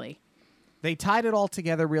nicely. They tied it all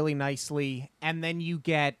together really nicely, and then you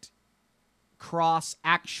get Cross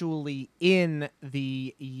actually in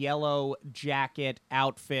the yellow jacket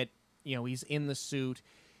outfit. He's in the suit.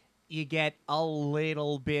 You get a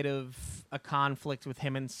little bit of a conflict with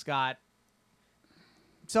him and Scott.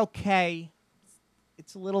 It's okay.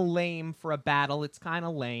 It's a little lame for a battle. It's kind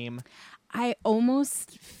of lame. I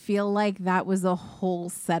almost feel like that was a whole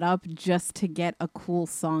setup just to get a cool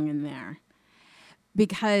song in there.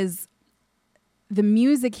 Because the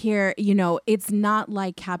music here, it's not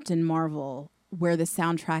like Captain Marvel where the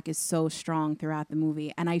soundtrack is so strong throughout the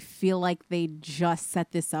movie. And I feel like they just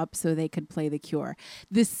set this up so they could play The Cure.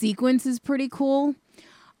 The sequence is pretty cool,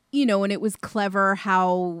 and it was clever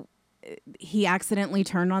how he accidentally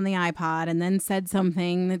turned on the iPod and then said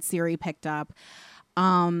something that Siri picked up.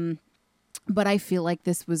 But I feel like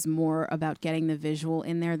this was more about getting the visual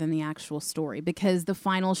in there than the actual story because the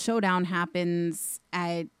final showdown happens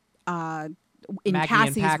at in Maggie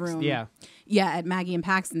Cassie's room. Yeah, at Maggie and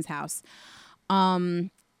Paxton's house.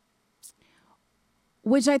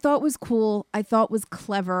 Which I thought was cool. I thought was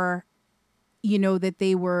clever, that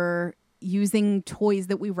they were using toys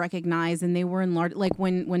that we recognize and they were enlarged. Like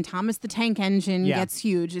when Thomas the Tank Engine gets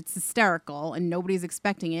huge, it's hysterical and nobody's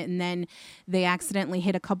expecting it. And then they accidentally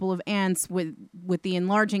hit a couple of ants with the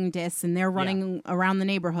enlarging discs and they're running around the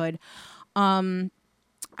neighborhood.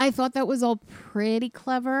 I thought that was all pretty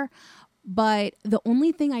clever. But the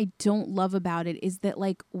only thing I don't love about it is that,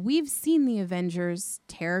 we've seen the Avengers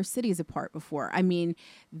tear cities apart before. I mean,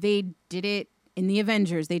 they did it in the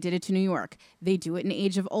Avengers. They did it to New York. They do it in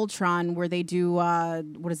Age of Ultron where they do,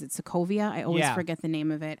 what is it, Sokovia? I always forget the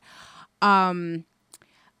name of it.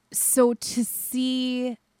 So to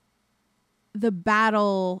see the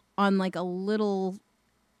battle on, a little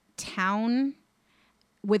town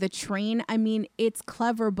with a train, I mean, it's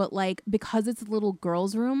clever, but because it's a little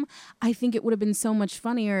girl's room, I think it would have been so much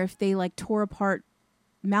funnier if they tore apart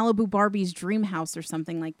Malibu Barbie's dream house or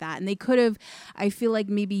something like that. And they could have, I feel like,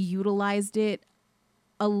 maybe utilized it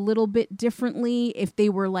a little bit differently if they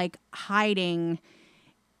were hiding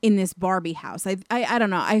in this Barbie house. I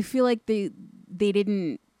don't know. I feel like they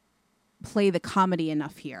didn't play the comedy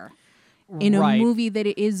enough here in a movie that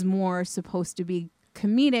it is more supposed to be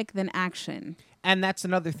comedic than action. And that's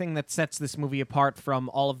another thing that sets this movie apart from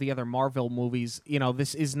all of the other Marvel movies.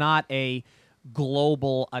 This is not a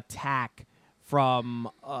global attack from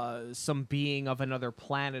some being of another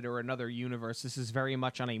planet or another universe. This is very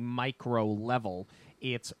much on a micro level.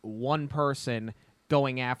 It's one person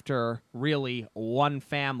going after really one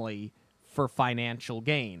family for financial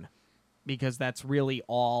gain, because that's really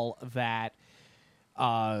all that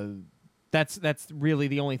that's really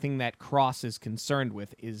the only thing that Cross is concerned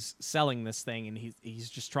with, is selling this thing, and he's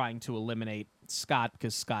just trying to eliminate Scott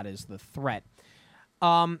because Scott is the threat.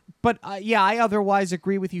 But I otherwise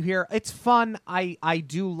agree with you here. It's fun. I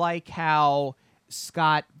do like how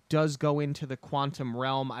Scott does go into the quantum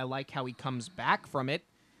realm. I like how he comes back from it.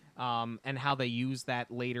 and how they use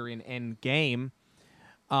that later in Endgame.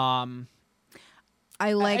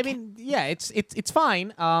 I like. I mean, yeah, it's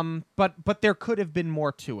fine. But there could have been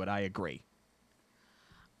more to it. I agree.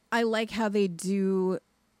 I like how they do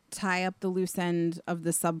tie up the loose end of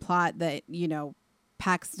the subplot that,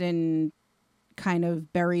 Paxton kind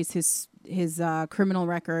of buries his criminal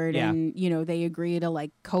record, Yeah. and, they agree to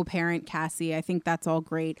like co-parent Cassie. I think that's all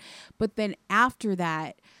great. But then after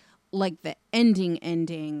that, like the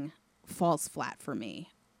ending falls flat for me,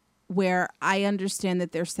 where I understand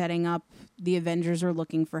that they're setting up the Avengers are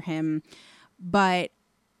looking for him, but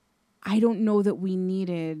I don't know that we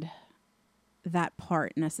needed that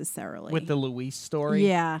part necessarily. With the Luis story.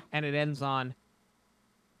 Yeah. And it ends on,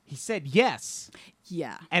 he said yes.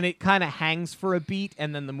 Yeah. And it kind of hangs for a beat,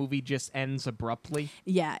 and then the movie just ends abruptly.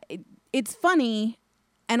 Yeah. It's funny,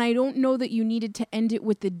 and I don't know that you needed to end it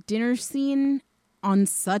with the dinner scene on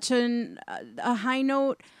such a high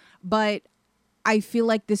note, but I feel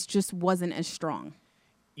like this just wasn't as strong.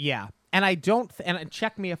 Yeah. And I don't, and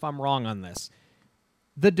check me if I'm wrong on this.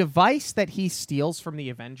 The device that he steals from the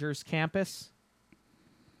Avengers campus,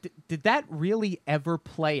 did that really ever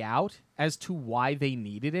play out as to why they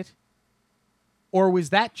needed it? Or was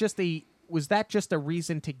that just a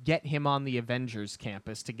reason to get him on the Avengers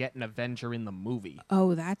campus, to get an Avenger in the movie?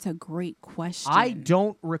 Oh, that's a great question. I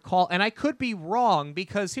don't recall, and I could be wrong,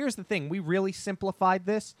 because here's the thing, we really simplified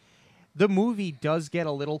this. The movie does get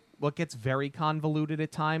gets very convoluted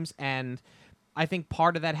at times, and I think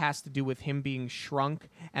part of that has to do with him being shrunk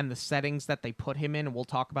and the settings that they put him in, and we'll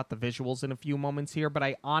talk about the visuals in a few moments here, but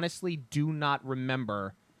I honestly do not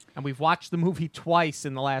remember, and we've watched the movie twice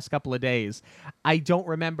in the last couple of days, I don't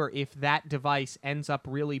remember if that device ends up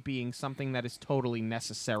really being something that is totally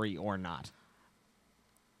necessary or not.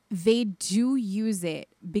 They do use it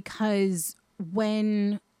because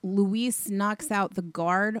when Luis knocks out the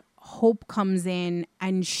guard, Hope comes in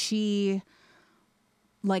and she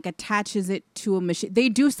like attaches it to a machine. They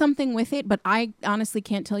do something with it, but I honestly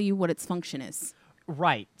can't tell you what its function is.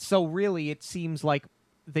 Right. So really it seems like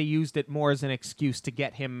they used it more as an excuse to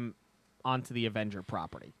get him onto the Avenger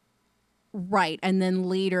property. Right. And then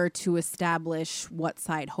later to establish what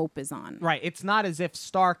side Hope is on. Right. It's not as if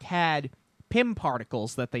Stark had Pym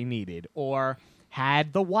particles that they needed, or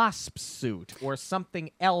had the Wasp suit, or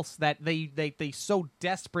something else that they so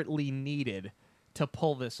desperately needed to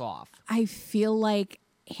pull this off. I feel like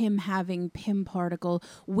him having Pym particle,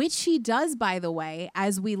 which he does, by the way,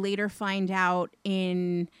 as we later find out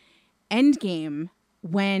in Endgame,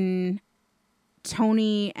 when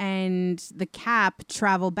Tony and the Cap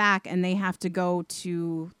travel back and they have to go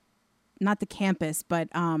to not the campus, but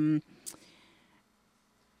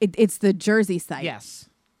it's the Jersey site. Yes.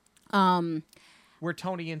 Where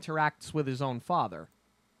Tony interacts with his own father,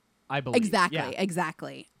 I believe.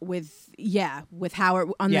 Exactly. With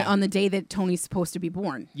Howard on the day that Tony's supposed to be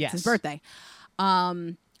born. Yes. It's his birthday.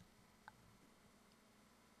 I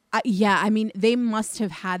mean, they must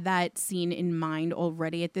have had that scene in mind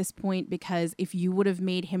already at this point, because if you would have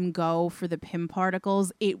made him go for the Pym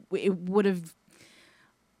particles, it would have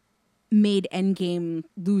made Endgame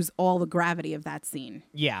lose all the gravity of that scene.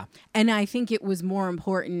 Yeah. And I think it was more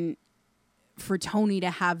important for Tony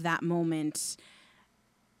to have that moment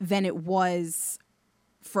than it was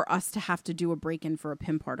for us to have to do a break-in for a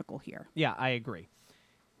Pym particle here. Yeah, I agree.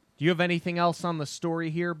 Do you have anything else on the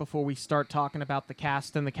story here before we start talking about the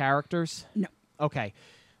cast and the characters? No. Okay.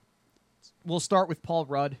 We'll start with Paul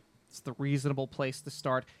Rudd. It's the reasonable place to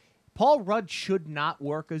start. Paul Rudd should not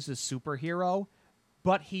work as a superhero,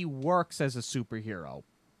 but he works as a superhero.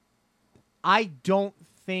 I don't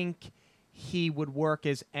think he would work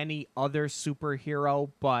as any other superhero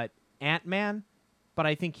but Ant-Man, but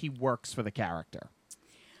I think he works for the character.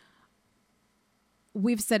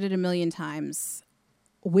 We've said it a million times.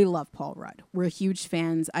 We love Paul Rudd. We're huge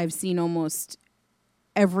fans. I've seen almost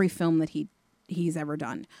every film that he's ever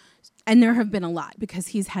done. And there have been a lot because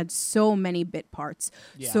he's had so many bit parts.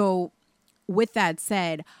 Yeah. So with that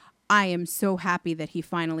said, I am so happy that he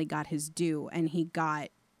finally got his due and he got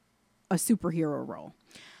a superhero role.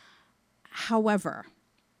 However,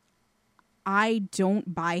 I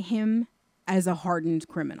don't buy him as a hardened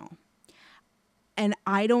criminal. And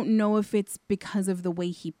I don't know if it's because of the way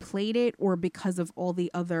he played it or because of all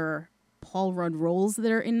the other Paul Rudd roles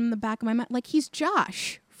that are in the back of my mind. Like, he's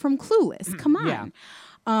Josh from Clueless. Come on.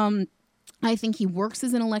 Yeah. I think he works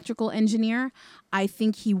as an electrical engineer. I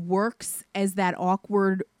think he works as that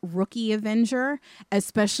awkward rookie Avenger,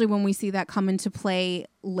 especially when we see that come into play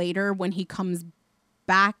later when he comes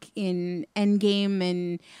back in Endgame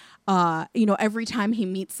and, every time he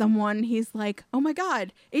meets someone, he's like, oh my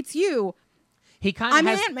God, it's you. He kind I'm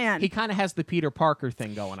of has Ant-Man. He kind of has the Peter Parker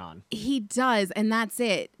thing going on. He does, and that's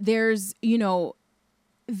it.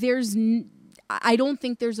 I don't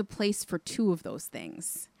think there's a place for two of those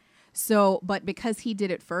things. So, but because he did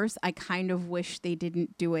it first, I kind of wish they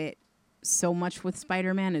didn't do it so much with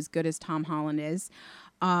Spider-Man, as good as Tom Holland is.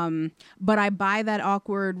 But I buy that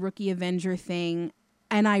awkward rookie Avenger thing,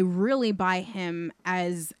 and I really buy him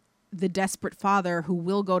as the desperate father who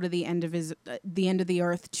will go to the end of the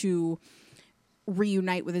earth to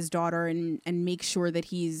reunite with his daughter and make sure that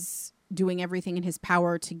he's doing everything in his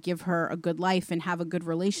power to give her a good life and have a good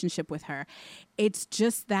relationship with her. It's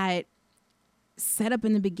just that set up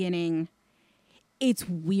in the beginning, it's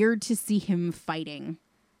weird to see him fighting,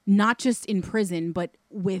 not just in prison, but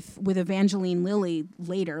with Evangeline Lilly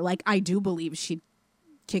later. Like, I do believe she'd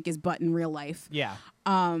kick his butt in real life. Yeah.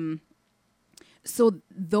 So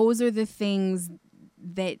those are the things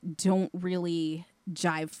that don't really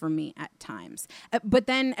jive for me at times. But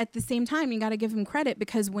then at the same time, you got to give him credit,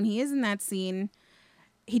 because when he is in that scene,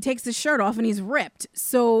 he takes his shirt off and he's ripped.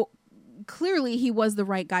 So clearly he was the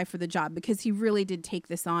right guy for the job, because he really did take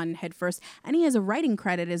this on head first. And he has a writing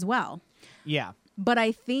credit as well. Yeah. But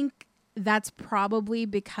I think that's probably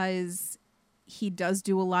because he does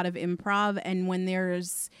do a lot of improv. And when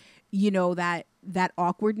there's, that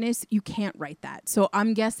awkwardness, you can't write that. So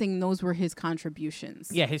I'm guessing those were his contributions.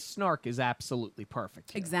 Yeah, his snark is absolutely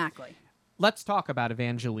perfect here. Exactly. Let's talk about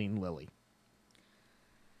Evangeline Lilly.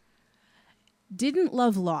 Didn't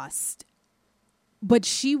love Lost, but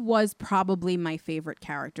she was probably my favorite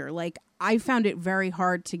character. Like, I found it very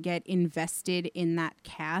hard to get invested in that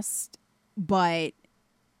cast, but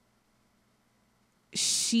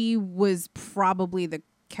she was probably the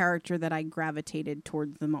character that I gravitated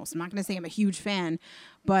towards the most. I'm not going to say I'm a huge fan,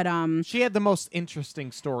 but She had the most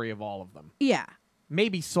interesting story of all of them. yeah.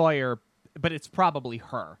 Maybe Sawyer, but it's probably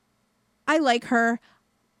her. I like her.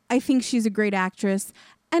 I think she's a great actress.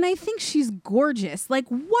 And I think she's gorgeous. Like,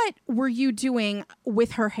 what were you doing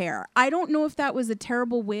with her hair? I don't know if that was a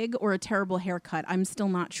terrible wig or a terrible haircut. I'm still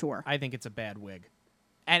not sure. I think it's a bad wig.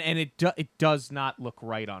 And it does not look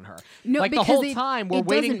right on her. No, like because the whole time we're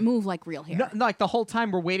waiting. It doesn't move like real hair. No, like the whole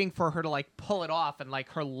time we're waiting for her to like pull it off, and like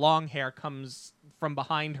her long hair comes from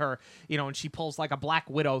behind her, and she pulls like a Black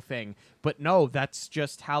Widow thing. But no, that's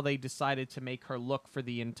just how they decided to make her look for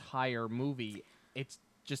the entire movie. It's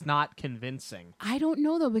just not convincing. I don't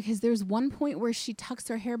know though, because there's one point where she tucks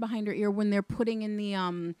her hair behind her ear when they're putting in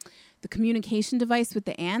the communication device with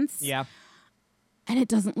the ants. Yeah. And it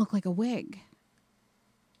doesn't look like a wig.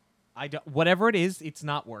 Whatever it is, it's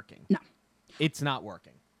not working. No. It's not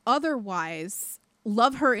working. Otherwise,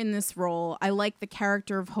 love her in this role. I like the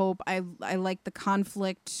character of Hope. I like the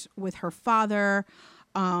conflict with her father.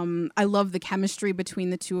 I love the chemistry between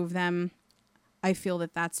the two of them. I feel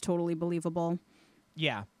that that's totally believable.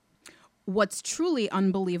 Yeah. What's truly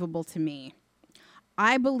unbelievable to me,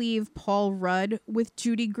 I believe Paul Rudd with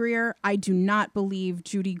Judy Greer. I do not believe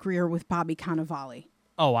Judy Greer with Bobby Cannavale.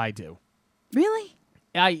 Oh, I do. Really?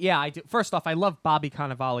 I do. First off, I love Bobby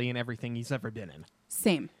Cannavale in everything he's ever been in.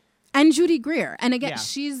 Same. And Judy Greer. And again, Yeah.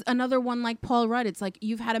 she's another one like Paul Rudd. It's like,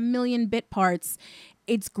 you've had a million bit parts.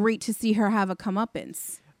 It's great to see her have a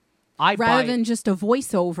comeuppance. Rather than just a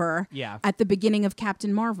voiceover at the beginning of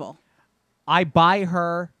Captain Marvel. I buy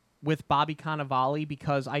her with Bobby Cannavale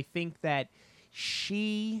because I think that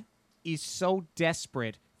she is so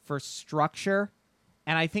desperate for structure,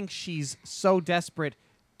 and I think she's so desperate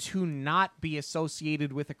to not be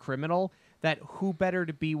associated with a criminal that who better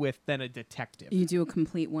to be with than a detective. You do a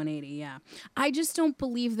complete 180, yeah. I just don't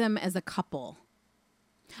believe them as a couple.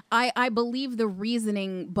 I believe the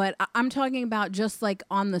reasoning, but I'm talking about just like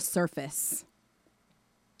on the surface.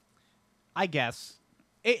 I guess.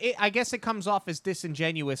 I guess it comes off as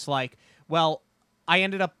disingenuous, like, well, I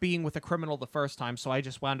ended up being with a criminal the first time, so I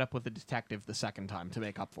just wound up with a detective the second time to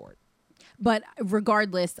make up for it. But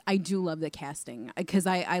regardless, I do love the casting because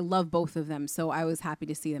I love both of them. So I was happy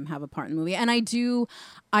to see them have a part in the movie. And I do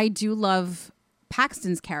love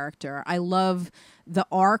Paxton's character. I love the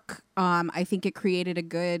arc. I think it created a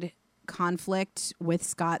good conflict with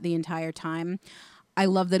Scott the entire time. I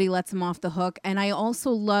love that he lets him off the hook. And I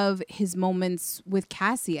also love his moments with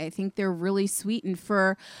Cassie. I think they're really sweet. And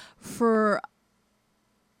for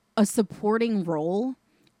a supporting role,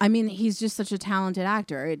 I mean, he's just such a talented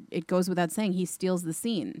actor. It goes without saying. He steals the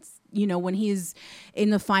scenes. When he's in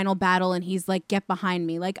the final battle and he's like, get behind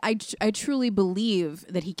me. Like, I truly believe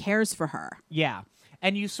that he cares for her. Yeah.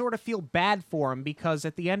 And you sort of feel bad for him because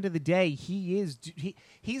at the end of the day, he's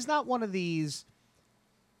not one of these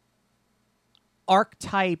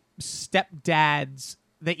archetype stepdads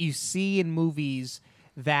that you see in movies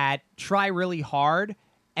that try really hard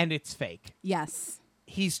and it's fake. Yes.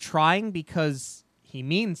 He's trying because he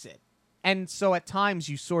means it. And so at times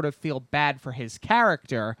you sort of feel bad for his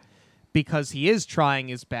character because he is trying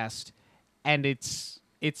his best and it's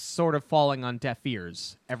sort of falling on deaf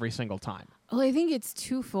ears every single time. Well, I think it's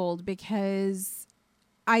twofold because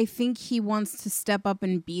I think he wants to step up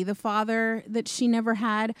and be the father that she never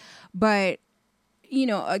had. But, you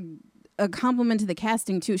know, a compliment to the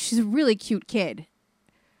casting, too. She's a really cute kid.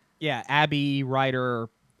 Yeah, Abby Ryder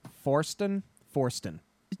Forston.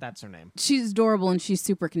 That's her name. She's adorable and she's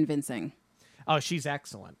super convincing. Oh, she's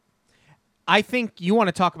excellent. I think you want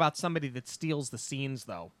to talk about somebody that steals the scenes,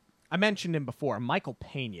 though. I mentioned him before, Michael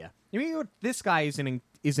Pena. I mean, this guy is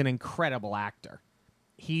an incredible actor.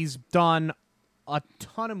 He's done a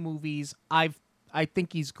ton of movies. I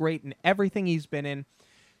think he's great in everything he's been in.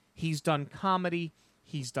 He's done comedy.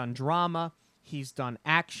 He's done drama. He's done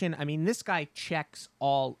action. I mean, this guy checks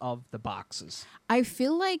all of the boxes. I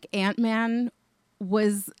feel like Ant-Man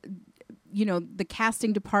was, you know, the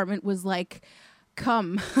casting department was like,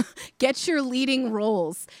 come, get your leading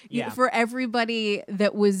roles for everybody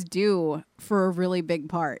that was due for a really big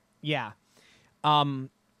part. Yeah.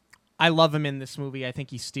 I love him in this movie. I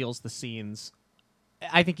think he steals the scenes.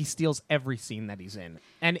 I think he steals every scene that he's in.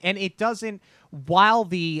 And it doesn't, while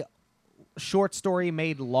the short story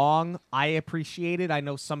made long, I appreciate it. I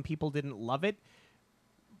know some people didn't love it.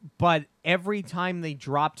 But every time they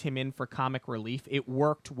dropped him in for comic relief, it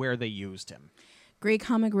worked where they used him. Great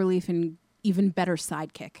comic relief and even better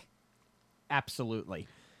sidekick. Absolutely.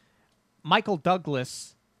 Michael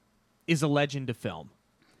Douglas is a legend of film.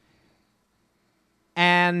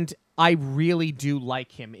 And I really do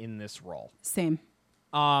like him in this role. Same.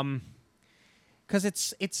 Because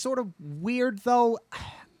it's sort of weird, though.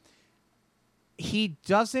 He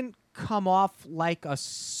doesn't come off like a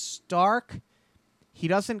Stark. He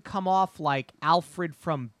doesn't come off like Alfred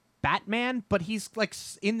from Batman, but he's like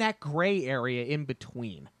in that gray area in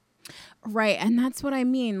between. Right, and that's what I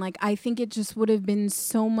mean. Like, I think it just would have been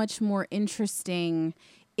so much more interesting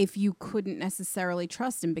if you couldn't necessarily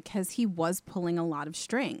trust him because he was pulling a lot of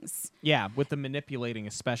strings. Yeah, with the manipulating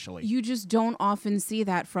especially. You just don't often see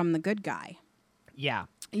that from the good guy. Yeah.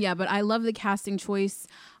 Yeah, but I love the casting choice.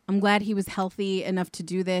 I'm glad he was healthy enough to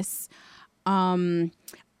do this. I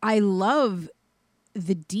love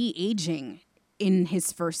the de-aging in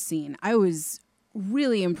his first scene. I was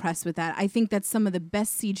really impressed with that. I think that's some of the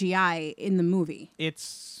best CGI in the movie.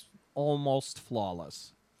 It's almost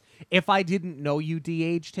flawless. If I didn't know you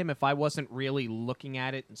de-aged him, if I wasn't really looking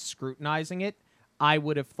at it and scrutinizing it, I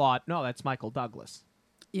would have thought, no, that's Michael Douglas.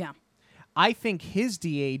 Yeah. I think his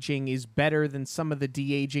de-aging is better than some of the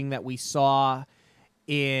de-aging that we saw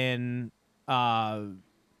in, what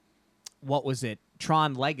was it?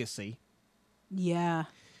 Tron Legacy. Yeah.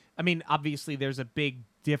 I mean, obviously there's a big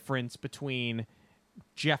difference between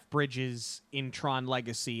Jeff Bridges in Tron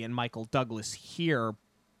Legacy and Michael Douglas here,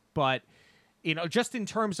 but you know, just in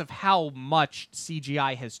terms of how much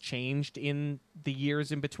CGI has changed in the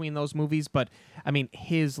years in between those movies, but I mean,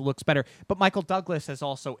 his looks better. But Michael Douglas has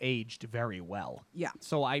also aged very well. Yeah.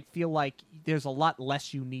 So I feel like there's a lot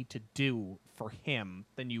less you need to do for him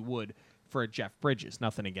than you would for a Jeff Bridges.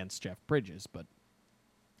 Nothing against Jeff Bridges, but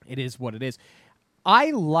it is what it is.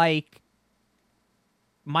 I like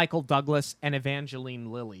Michael Douglas and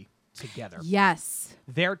Evangeline Lilly together. Yes.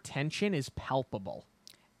 Their tension is palpable.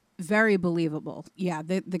 Very believable. Yeah,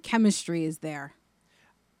 the chemistry is there.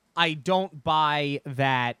 I don't buy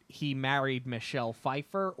that he married Michelle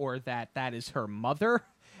Pfeiffer or that is her mother,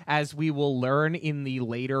 as we will learn in the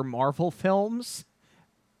later Marvel films.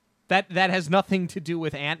 That has nothing to do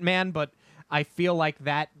with Ant-Man, but I feel like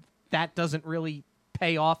that doesn't really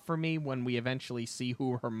pay off for me when we eventually see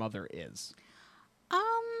who her mother is.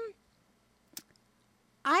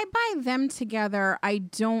 I buy them together. I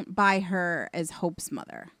don't buy her as Hope's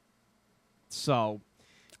mother. So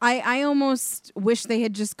I almost wish they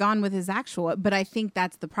had just gone with his actual, but I think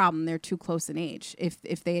that's the problem. They're too close in age.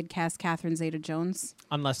 If they had cast Catherine Zeta-Jones.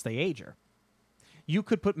 Unless they age her. You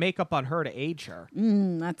could put makeup on her to age her.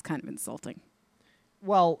 That's kind of insulting.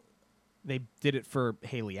 Well, they did it for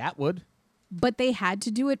Haley Atwood. But they had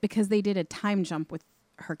to do it because they did a time jump with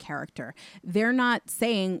her character. They're not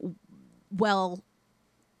saying, well,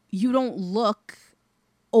 you don't look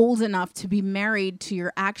old enough to be married to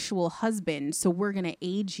your actual husband, so we're going to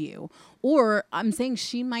age you. Or I'm saying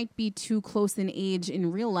she might be too close in age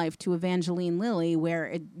in real life to Evangeline Lilly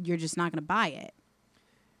where you're just not going to buy it.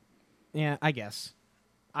 Yeah, I guess.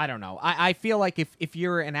 I don't know. I feel like if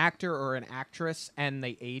you're an actor or an actress and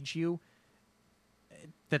they age you,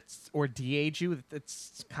 or de-age you,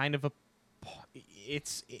 that's kind of a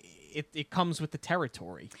it comes with the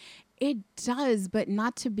territory. It does, but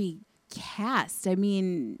not to be cast. I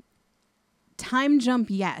mean, time jump,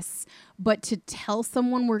 yes, but to tell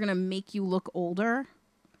someone we're going to make you look older,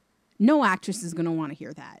 no actress is going to want to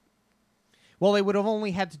hear that. Well, they would have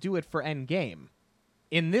only had to do it for Endgame.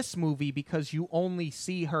 In this movie, because you only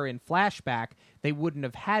see her in flashback, they wouldn't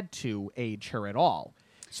have had to age her at all.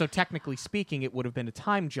 So technically speaking, it would have been a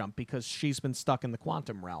time jump because she's been stuck in the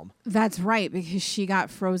quantum realm. That's right, because she got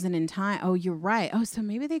frozen in time. Oh, you're right. Oh, so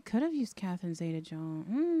maybe they could have used Catherine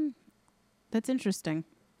Zeta-Jones. That's interesting.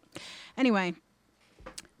 Anyway,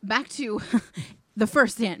 back to the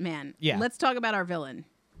first Ant-Man. Yeah. Let's talk about our villain.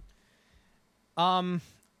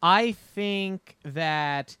 I think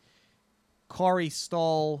that Corey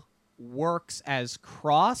Stoll works as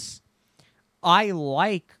Cross. I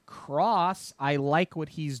like Cross. I like what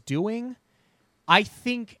he's doing. I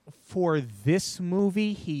think for this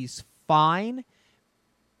movie, he's fine.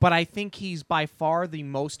 But I think he's by far the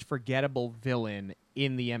most forgettable villain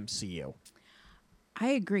in the MCU. I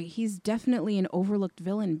agree. He's definitely an overlooked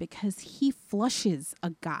villain because he flushes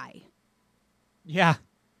a guy. Yeah.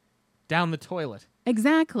 Down the toilet.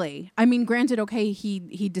 Exactly. I mean, granted, okay,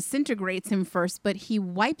 he disintegrates him first, but he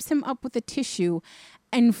wipes him up with a tissue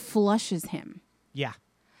and flushes him. Yeah.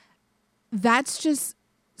 That's just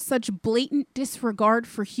such blatant disregard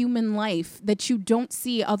for human life that you don't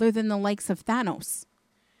see other than the likes of Thanos.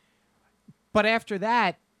 But after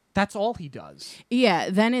that, that's all he does. Yeah,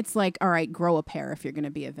 then it's like, all right, grow a pair if you're going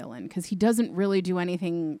to be a villain, because he doesn't really do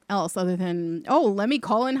anything else other than, oh, let me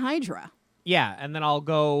call in Hydra. Yeah, and then I'll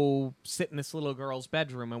go sit in this little girl's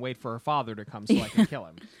bedroom and wait for her father to come so I can kill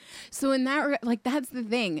him. So in that, like, that's the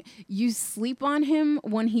thing. You sleep on him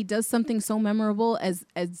when he does something so memorable as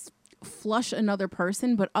flush another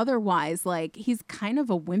person, but otherwise, like, he's kind of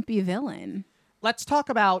a wimpy villain. Let's talk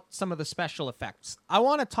about some of the special effects. I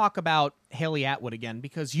want to talk about Haley Atwood again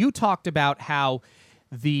because you talked about how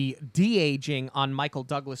the de-aging on Michael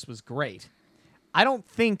Douglas was great. I don't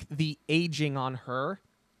think the aging on her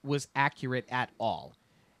was accurate at all.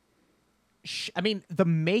 I mean, the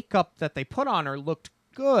makeup that they put on her looked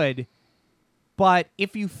good, but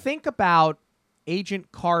if you think about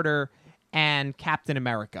Agent Carter and Captain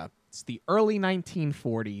America, it's the early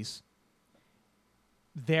 1940s,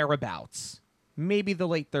 thereabouts. Maybe the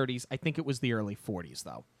late 30s. I think it was the early 40s,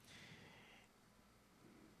 though.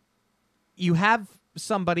 You have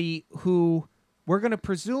somebody who we're going to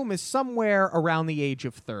presume is somewhere around the age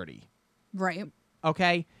of 30. Right.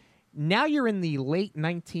 Okay? Now you're in the late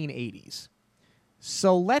 1980s.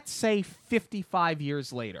 So let's say 55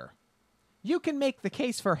 years later. You can make the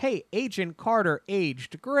case for, hey, Agent Carter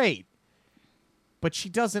aged great. But she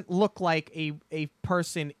doesn't look like a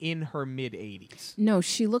person in her mid-80s. No,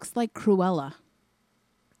 she looks like Cruella.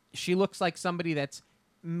 She looks like somebody that's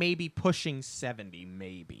maybe pushing 70,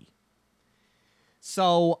 maybe.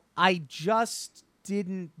 So I just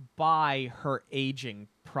didn't buy her aging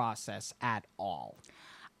process at all.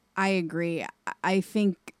 I agree. I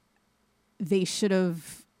think they should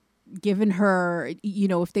have given her, you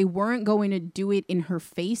know, if they weren't going to do it in her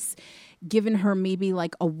face, given her maybe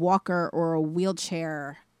like a walker or a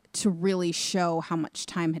wheelchair to really show how much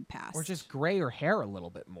time had passed. Or just gray her hair a little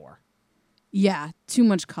bit more. Yeah, too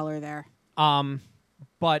much color there.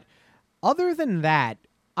 But other than that,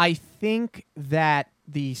 I think that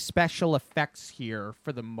the special effects here,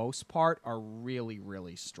 for the most part, are really,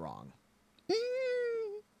 really strong.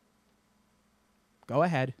 Go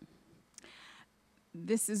ahead.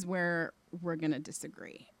 This is where we're going to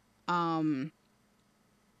disagree. I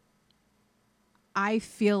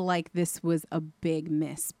feel like this was a big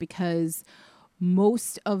miss because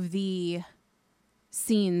most of the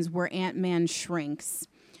scenes where Ant-Man shrinks,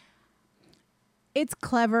 it's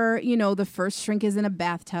clever. You know, the first shrink is in a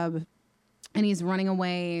bathtub and he's running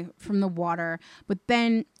away from the water. But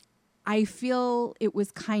then I feel it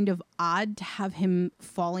was kind of odd to have him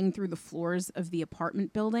falling through the floors of the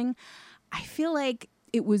apartment building. I feel like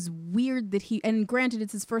it was weird that and granted,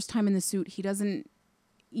 it's his first time in the suit. He doesn't,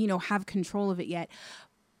 you know, have control of it yet.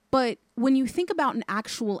 But when you think about an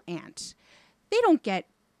actual ant, they don't get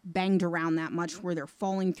banged around that much where they're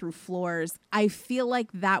falling through floors. I feel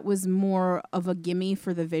like that was more of a gimme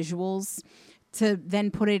for the visuals to then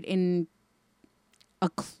put it in a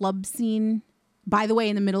club scene, by the way,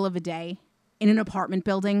 in the middle of a day in an apartment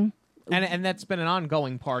building. And that's been an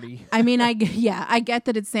ongoing party. I mean, I get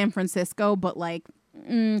that it's San Francisco, but like...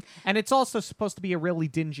 And it's also supposed to be a really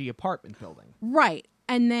dingy apartment building. Right.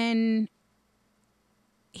 And then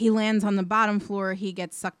he lands on the bottom floor. He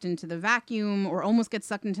gets sucked into the vacuum or almost gets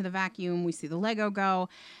sucked into the vacuum. We see the Lego go.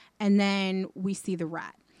 And then we see the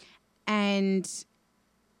rat. and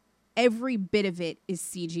every bit of it is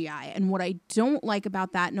CGI. And what I don't like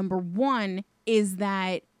about that, number one, is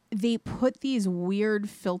that they put these weird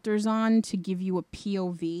filters on to give you a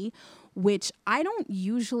POV, which I don't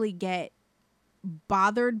usually get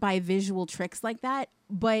bothered by visual tricks like that,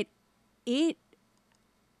 but I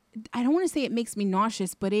don't want to say it makes me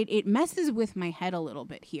nauseous, but it messes with my head a little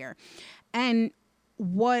bit here. And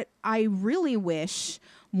what I really wish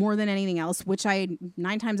more than anything else, which I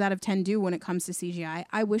 9 times out of 10 do when it comes to CGI,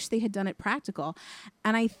 I wish they had done it practical.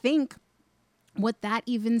 And I think what that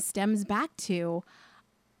even stems back to,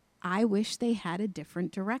 I wish they had a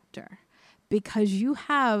different director, because you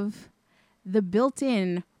have the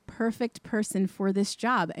built-in perfect person for this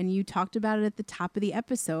job. And you talked about it at the top of the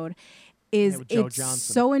episode. It's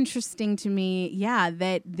so interesting to me,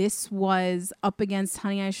 that this was up against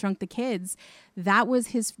Honey, I Shrunk the Kids. That was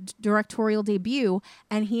his directorial debut,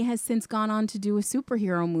 and he has since gone on to do a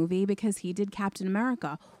superhero movie because he did Captain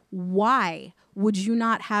America. Why would you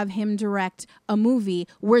not have him direct a movie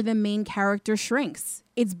where the main character shrinks?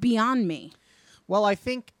 It's beyond me. Well, I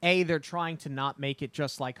think, A, they're trying to not make it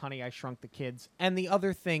just like Honey, I Shrunk the Kids. And the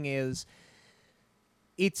other thing is,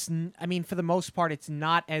 for the most part, it's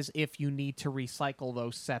not as if you need to recycle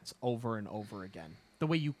those sets over and over again, the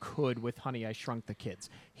way you could with Honey, I Shrunk the Kids.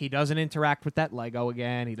 He doesn't interact with that Lego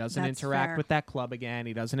again. He doesn't interact with that club again.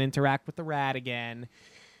 He doesn't interact with the rat again.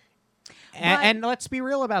 And let's be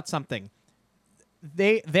real about something.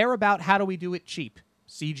 They're about how do we do it cheap.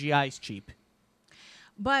 CGI's cheap.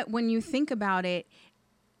 But when you think about it,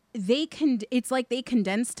 it's like they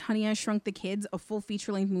condensed Honey, I Shrunk the Kids, a full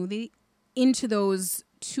feature-length movie, into those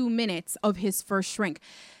 2 minutes of his first shrink.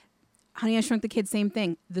 Honey, I Shrunk the Kids, same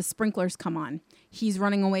thing. The sprinklers come on. He's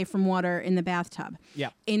running away from water in the bathtub.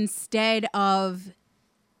 Yeah. Instead of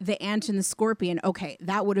the ant and the scorpion, okay,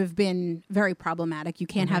 that would have been very problematic. You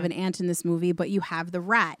can't have an ant in this movie, but you have the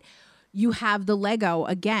rat. You have the Lego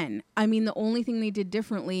again. I mean, the only thing they did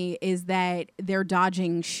differently is that they're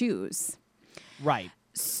dodging shoes. Right.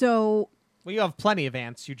 So... Well, you have plenty of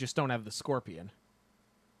ants. You just don't have the scorpion.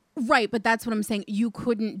 Right, but that's what I'm saying. You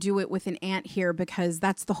couldn't do it with an ant here because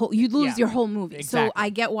that's the whole... You'd lose your whole movie. Exactly. So I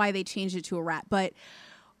get why they changed it to a rat. But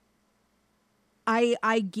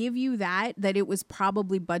I give you that it was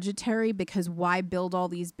probably budgetary, because why build all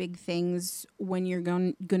these big things when you're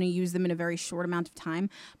going to use them in a very short amount of time?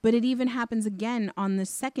 But it even happens again on the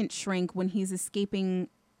second shrink when he's escaping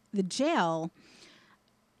the jail.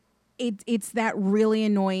 It's that really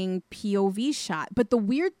annoying POV shot. But the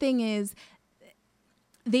weird thing is,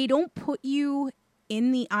 they don't put you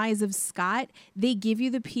in the eyes of Scott. They give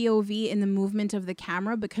you the POV in the movement of the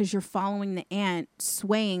camera because you're following the ant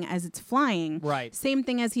swaying as it's flying. Right. Same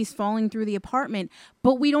thing as he's falling through the apartment,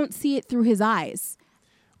 but we don't see it through his eyes.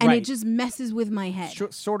 And it just messes with my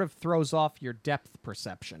head. Sort of throws off your depth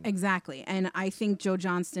perception. Exactly. And I think Joe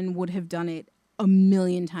Johnston would have done it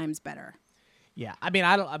 1,000,000 times better. Yeah, I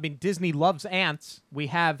mean, Disney loves ants. We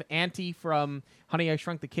have Auntie from Honey, I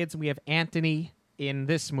Shrunk the Kids, and we have Anthony in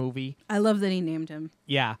this movie. I love that he named him.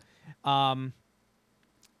 Yeah. I'm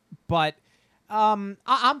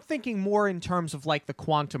thinking more in terms of like the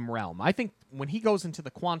quantum realm. I think when he goes into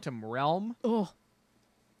the quantum realm,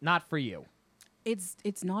 not for you.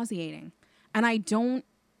 It's nauseating. And I don't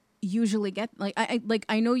usually get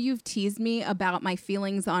I know you've teased me about my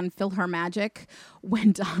feelings on PhilharMagic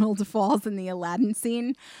when Donald falls in the Aladdin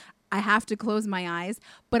scene. I have to close my eyes,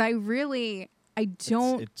 but I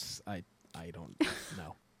don't I don't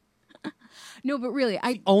know. No, but really,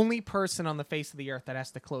 the only person on the face of the earth that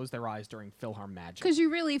has to close their eyes during PhilharMagic. Because you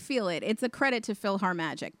really feel it. It's a credit to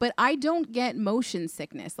PhilharMagic. But I don't get motion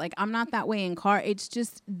sickness. Like, I'm not that way in car. It's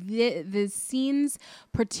just the scenes,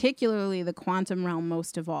 particularly the quantum realm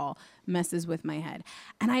most of all, messes with my head.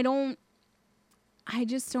 And I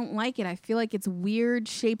just don't like it. I feel like it's weird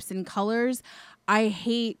shapes and colors. I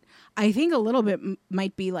think a little bit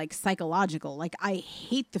might be like psychological. Like, I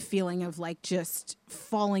hate the feeling of like just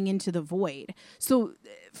falling into the void. So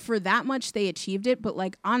for that much, they achieved it. But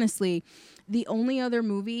like, honestly, the only other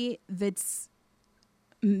movie that's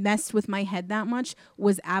messed with my head that much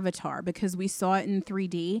was Avatar, because we saw it in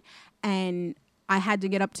 3D and I had to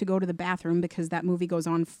get up to go to the bathroom because that movie goes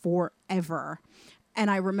on forever. And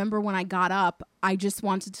I remember when I got up, I just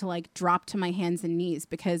wanted to like drop to my hands and knees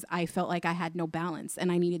because I felt like I had no balance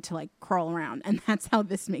and I needed to like crawl around. And that's how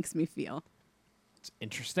this makes me feel. It's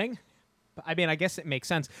interesting. I mean, I guess it makes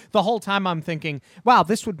sense. The whole time I'm thinking, wow,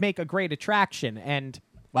 this would make a great attraction. And,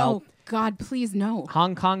 well, oh, God, please no.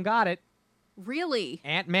 Hong Kong got it. Really?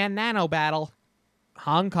 Ant-Man Nano Battle.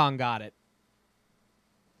 Hong Kong got it.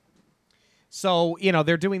 So,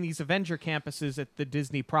 they're doing these Avenger campuses at the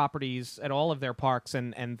Disney properties at all of their parks,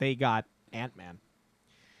 and they got Ant-Man.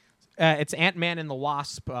 It's Ant-Man and the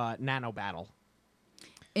Wasp Nano Battle.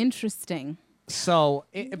 Interesting. So,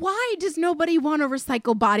 why does nobody want to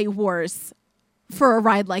recycle Body Wars for a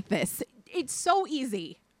ride like this? It's so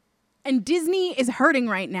easy. And Disney is hurting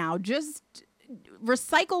right now. Just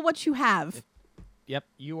recycle what you have. Yep,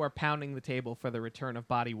 you are pounding the table for the return of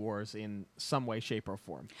Body Wars in some way, shape, or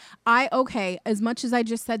form. Okay, as much as I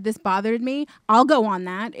just said this bothered me, I'll go on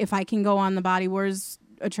that if I can go on the Body Wars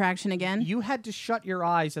attraction again. You had to shut your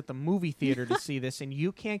eyes at the movie theater to see this, and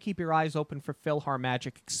you can't keep your eyes open for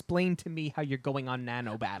PhilharMagic. Explain to me how you're going on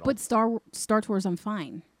Nano Battle. But Star Tours, I'm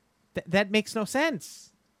fine. That makes no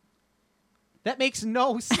sense. That makes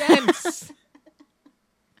no sense.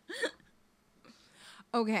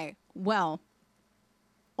 Okay, well,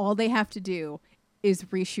 all they have to do is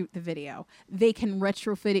reshoot the video. They can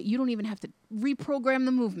retrofit it. You don't even have to reprogram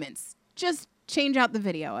the movements. Just change out the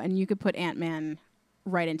video, and you could put Ant-Man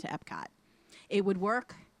right into Epcot. It would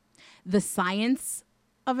work. The science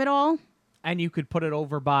of it all. And you could put it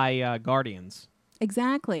over by Guardians.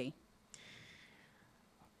 Exactly.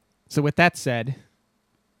 So with that said,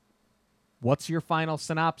 what's your final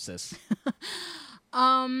synopsis?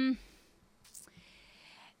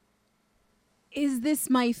 Is this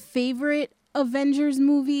my favorite Avengers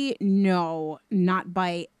movie? No, not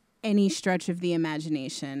by any stretch of the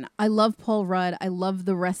imagination. I love Paul Rudd. I love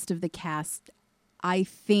the rest of the cast. I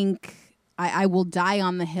think I will die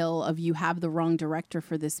on the hill of you have the wrong director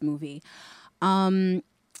for this movie. And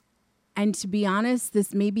to be honest,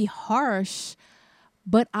 this may be harsh,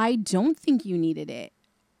 but I don't think you needed it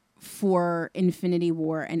for Infinity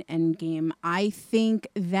War and Endgame. I think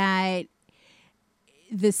that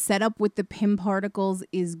the setup with the Pym particles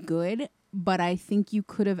is good, but I think you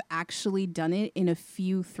could have actually done it in a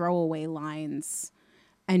few throwaway lines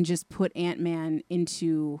and just put Ant-Man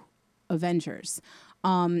into Avengers.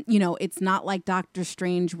 It's not like Doctor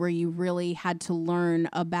Strange where you really had to learn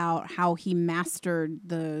about how he mastered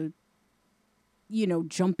the,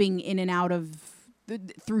 jumping in and out of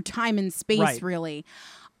through time and space, right. Really.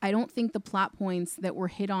 I don't think the plot points that were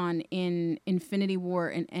hit on in Infinity War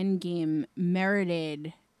and Endgame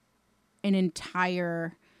merited an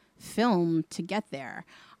entire film to get there.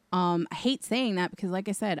 I hate saying that because, like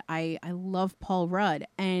I said, I love Paul Rudd.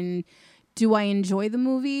 And do I enjoy the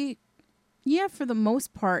movie? Yeah, for the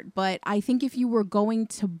most part. But I think if you were going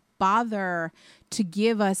to bother to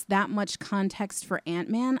give us that much context for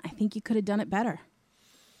Ant-Man, I think you could have done it better.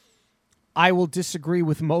 I will disagree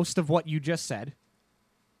with most of what you just said.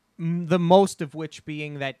 The most of which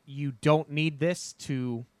being that you don't need this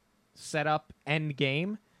to set up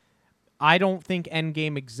Endgame. I don't think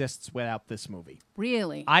Endgame exists without this movie.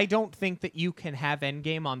 Really? I don't think that you can have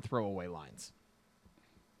Endgame on throwaway lines.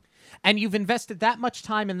 And you've invested that much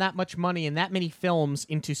time and that much money and that many films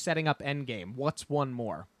into setting up Endgame. What's one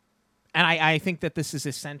more? And I think that this is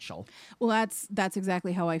essential. Well, that's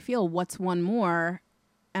exactly how I feel. What's one more?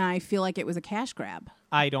 And I feel like it was a cash grab.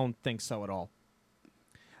 I don't think so at all.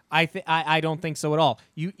 I don't think so at all.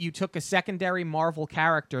 You took a secondary Marvel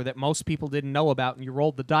character that most people didn't know about, and you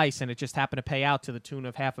rolled the dice, and it just happened to pay out to the tune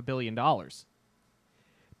of $500 million.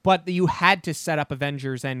 But you had to set up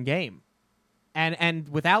Avengers Endgame. And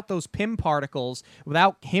without those Pym particles,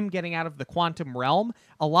 without him getting out of the quantum realm,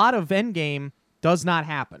 a lot of Endgame does not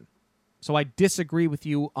happen. So I disagree with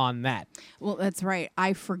you on that. Well, that's right.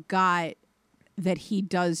 I forgot that he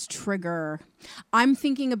does trigger. I'm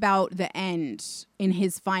thinking about the end in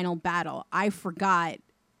his final battle. I forgot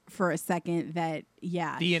for a second that,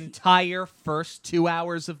 yeah. The entire first 2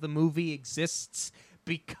 hours of the movie exists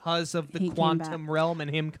because of the quantum realm and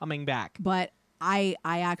him coming back. But I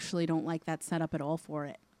actually don't like that setup at all for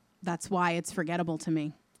it. That's why it's forgettable to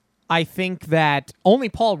me. I think that only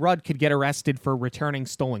Paul Rudd could get arrested for returning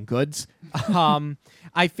stolen goods.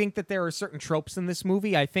 I think that there are certain tropes in this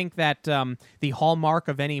movie. I think that the hallmark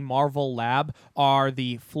of any Marvel lab are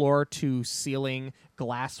the floor-to-ceiling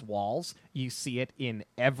glass walls. You see it in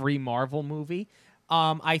every Marvel movie.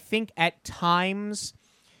 I think at times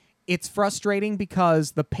it's frustrating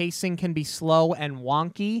because the pacing can be slow and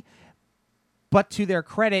wonky. But to their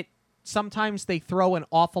credit, sometimes they throw an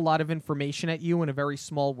awful lot of information at you in a very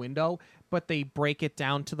small window, but they break it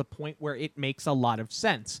down to the point where it makes a lot of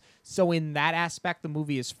sense. So in that aspect, the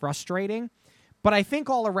movie is frustrating, but I think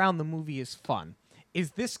all around the movie is fun.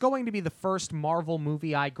 Is this going to be the first Marvel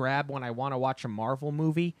movie I grab when I want to watch a Marvel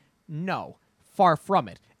movie? No, far from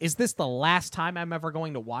it. Is this the last time I'm ever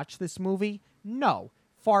going to watch this movie? No,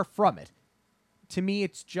 far from it. To me,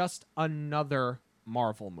 it's just another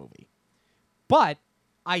Marvel movie. But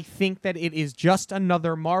I think that it is just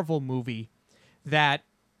another Marvel movie that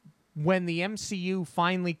when the MCU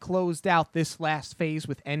finally closed out this last phase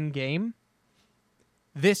with Endgame,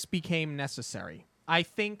 this became necessary. I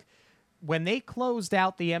think when they closed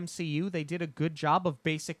out the MCU, they did a good job of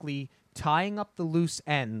basically tying up the loose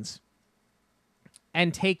ends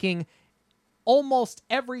and taking almost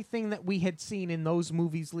everything that we had seen in those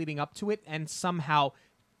movies leading up to it and somehow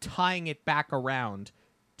tying it back around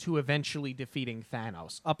to eventually defeating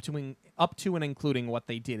Thanos, up to and including what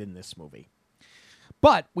they did in this movie.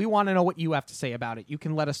 But we want to know what you have to say about it. You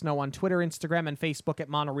can let us know on Twitter, Instagram, and Facebook at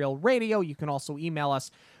Monorail Radio. You can also email us,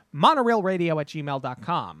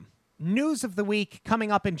 monorailradio@gmail.com. News of the week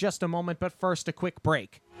coming up in just a moment, but first, a quick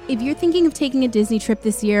break. If you're thinking of taking a Disney trip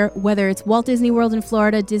this year, whether it's Walt Disney World in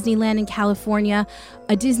Florida, Disneyland in California,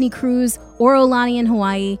 a Disney cruise, or Aulani in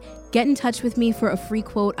Hawaii, get in touch with me for a free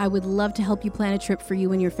quote. I would love to help you plan a trip for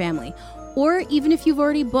you and your family. Or even if you've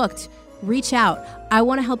already booked, reach out. I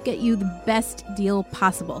want to help get you the best deal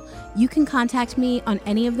possible. You can contact me on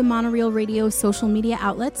any of the Monorail Radio social media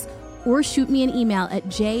outlets or shoot me an email at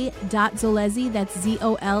j.zolezzi, that's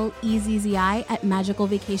Zolezzi, at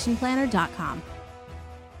magicalvacationplanner.com.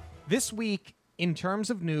 This week, in terms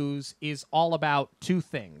of news, is all about two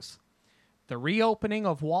things: the reopening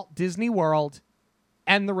of Walt Disney World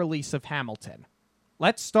and the release of Hamilton.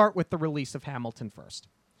 Let's start with the release of Hamilton first.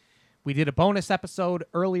 We did a bonus episode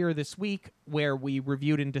earlier this week where we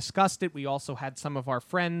reviewed and discussed it. We also had some of our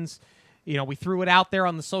friends, we threw it out there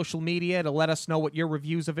on the social media to let us know what your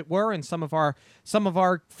reviews of it were, and some of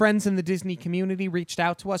our friends in the Disney community reached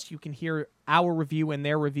out to us. You can hear our review and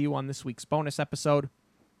their review on this week's bonus episode.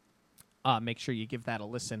 Make sure you give that a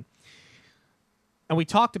listen. And we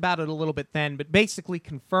talked about it a little bit then, but basically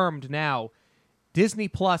confirmed now, Disney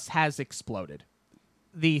Plus has exploded.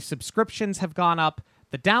 The subscriptions have gone up.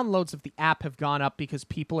 The downloads of the app have gone up because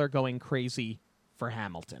people are going crazy for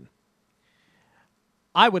Hamilton.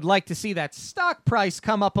 I would like to see that stock price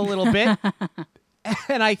come up a little bit.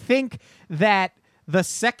 And I think that the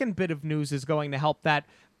second bit of news is going to help that.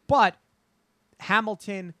 But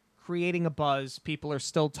Hamilton creating a buzz. People are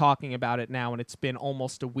still talking about it now, and it's been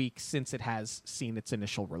almost a week since it has seen its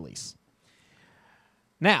initial release.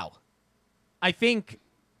 Now, I think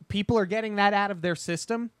people are getting that out of their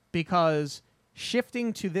system because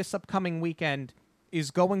shifting to this upcoming weekend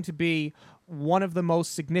is going to be one of the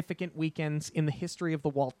most significant weekends in the history of the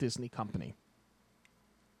Walt Disney Company.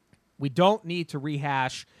 We don't need to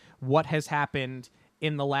rehash what has happened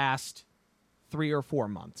in the last 3 or 4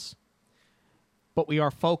 months, but we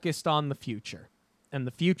are focused on the future. And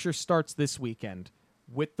the future starts this weekend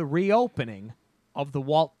with the reopening of the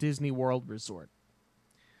Walt Disney World Resort.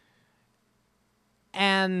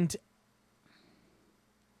 And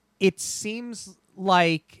it seems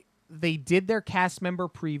like they did their cast member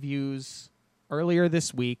previews earlier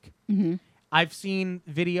this week. Mm-hmm. I've seen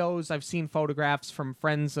videos, I've seen photographs from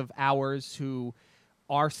friends of ours who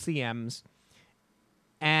are CMs.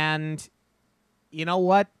 And you know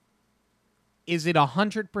what? Is it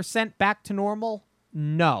 100% back to normal?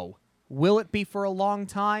 No. Will it be for a long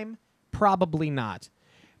time? Probably not.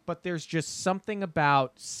 But there's just something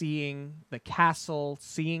about seeing the castle,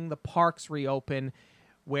 seeing the parks reopen,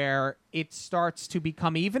 where it starts to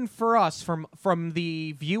become, even for us, from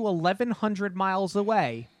the view 1,100 miles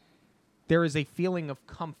away, there is a feeling of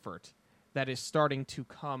comfort that is starting to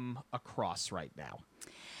come across right now.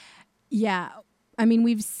 Yeah. I mean,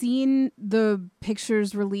 we've seen the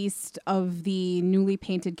pictures released of the newly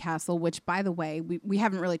painted castle, which, by the way, we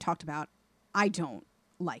haven't really talked about. I don't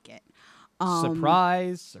like it.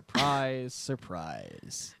 Surprise, surprise,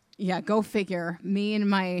 surprise. Yeah, go figure. Me and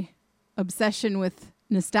my obsession with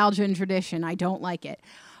nostalgia and tradition, I don't like it.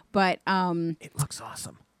 But it looks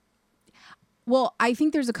awesome. Well, I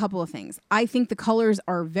think there's a couple of things. I think the colors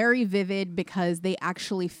are very vivid because they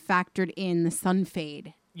actually factored in the sun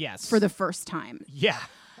fade. Yes. For the first time. Yeah,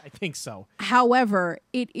 I think so. However,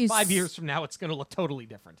 it is 5 years from now, it's going to look totally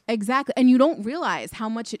different. Exactly. And you don't realize how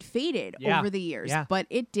much it faded over the years. Yeah. But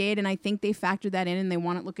it did, and I think they factored that in, and they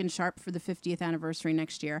want it looking sharp for the 50th anniversary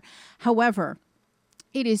next year. However,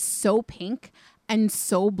 it is so pink and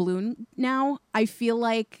so blue now. I feel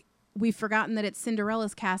like we've forgotten that it's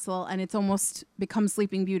Cinderella's castle, and it's almost become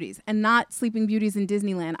Sleeping Beauty's. And not Sleeping Beauty's in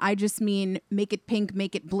Disneyland. I just mean make it pink,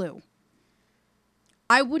 make it blue.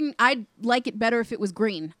 I'd like it better if it was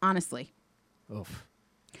green, honestly. Oof.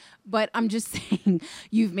 But I'm just saying,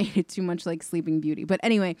 you've made it too much like Sleeping Beauty. But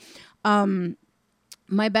anyway,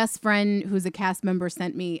 my best friend, who's a cast member,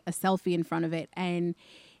 sent me a selfie in front of it. And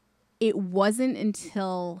it wasn't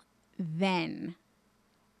until then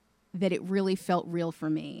that it really felt real for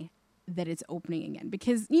me that it's opening again,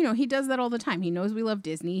 because, he does that all the time. He knows we love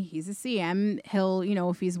Disney. He's a CM. He'll,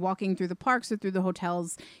 if he's walking through the parks or through the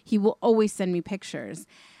hotels, he will always send me pictures.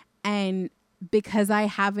 And because I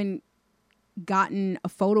haven't gotten a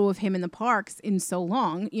photo of him in the parks in so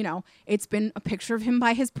long, it's been a picture of him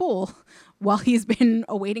by his pool while he's been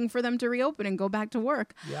awaiting for them to reopen and go back to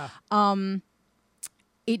work. Yeah.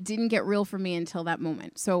 It didn't get real for me until that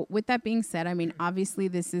moment. So with that being said, obviously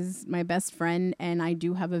this is my best friend and I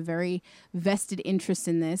do have a very vested interest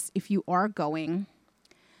in this. If you are going,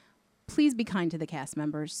 please be kind to the cast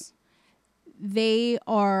members. They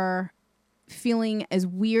are feeling as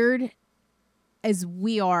weird as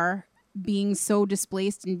we are, being so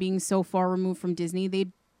displaced and being so far removed from Disney.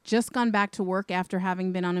 They'd just gone back to work after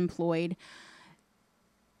having been unemployed.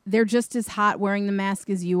 They're just as hot wearing the mask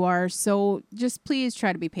as you are, so just please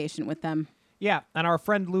try to be patient with them. Yeah, and our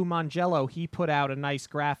friend Lou Mangello, he put out a nice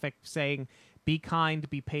graphic saying, be kind,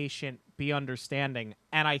 be patient, be understanding.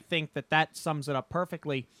 And I think that sums it up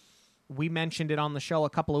perfectly. We mentioned it on the show a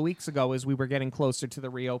couple of weeks ago as we were getting closer to the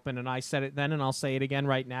reopen, and I said it then, and I'll say it again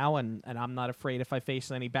right now, and I'm not afraid if I face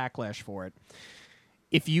any backlash for it.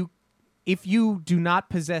 If you do not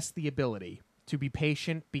possess the ability to be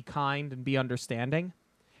patient, be kind, and be understanding,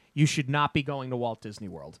 you should not be going to Walt Disney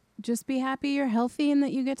World. Just be happy you're healthy and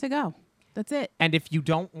that you get to go. That's it. And if you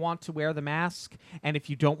don't want to wear the mask, and if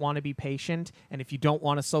you don't want to be patient, and if you don't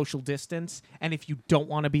want to social distance, and if you don't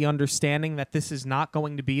want to be understanding that this is not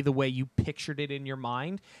going to be the way you pictured it in your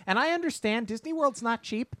mind, and I understand Disney World's not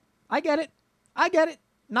cheap. I get it.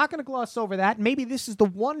 Not going to gloss over that. Maybe this is the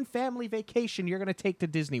one family vacation you're going to take to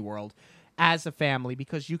Disney World as a family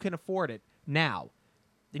because you can afford it now.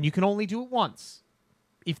 And you can only do it once.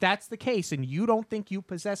 If that's the case and you don't think you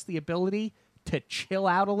possess the ability to chill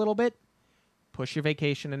out a little bit, push your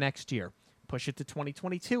vacation to next year. Push it to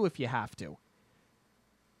 2022 if you have to.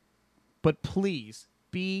 But please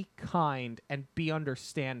be kind and be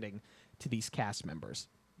understanding to these cast members.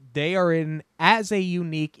 They are in as a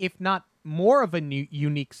unique, if not more of a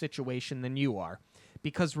unique situation than you are.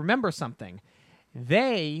 Because remember something,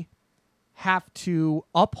 they have to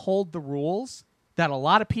uphold the rules that a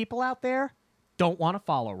lot of people out there don't want to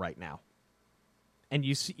follow right now. And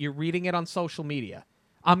you're reading it on social media.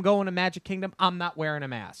 I'm going to Magic Kingdom. I'm not wearing a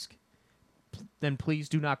mask. Then please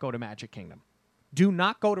do not go to Magic Kingdom. Do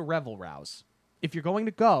not go to Revel Rouse. If you're going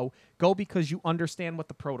to go because you understand what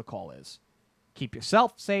the protocol is. Keep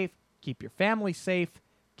yourself safe. Keep your family safe.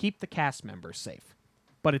 Keep the cast members safe.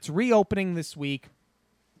 But it's reopening this week.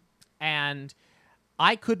 And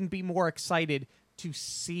I couldn't be more excited to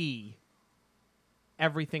see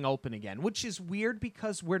everything open again, which is weird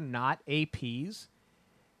because we're not APs.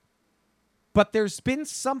 But there's been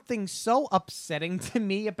something so upsetting to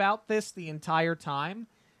me about this the entire time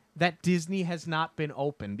that Disney has not been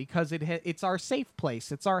open because it's our safe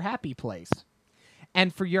place. It's our happy place.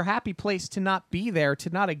 And for your happy place to not be there, to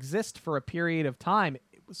not exist for a period of time,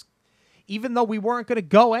 it was, even though we weren't going to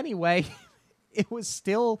go anyway, it was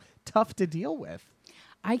still tough to deal with.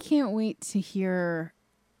 I can't wait to hear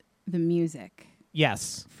the music.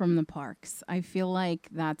 Yes. From the parks. I feel like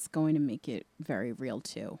that's going to make it very real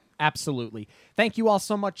too. Absolutely. Thank you all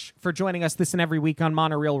so much for joining us this and every week on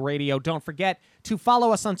Monorail Radio. Don't forget to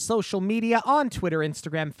follow us on social media on Twitter,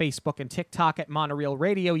 Instagram, Facebook, and TikTok at Monorail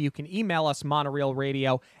Radio. You can email us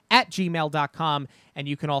monorailradio@gmail.com, and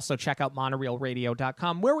you can also check out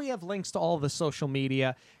monorailradio.com, where we have links to all of the social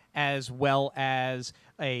media as well as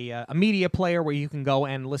a media player where you can go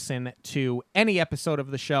and listen to any episode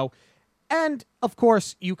of the show. And, of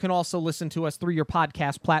course, you can also listen to us through your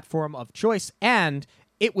podcast platform of choice, and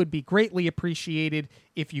it would be greatly appreciated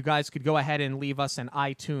if you guys could go ahead and leave us an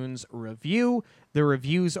iTunes review. The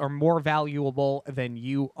reviews are more valuable than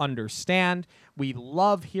you understand. We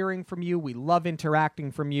love hearing from you. We love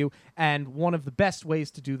interacting from you. And one of the best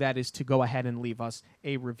ways to do that is to go ahead and leave us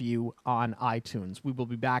a review on iTunes. We will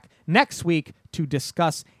be back next week to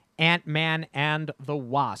discuss Ant-Man and the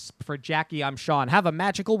Wasp. For Jackie, I'm Sean. Have a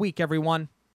magical week, everyone.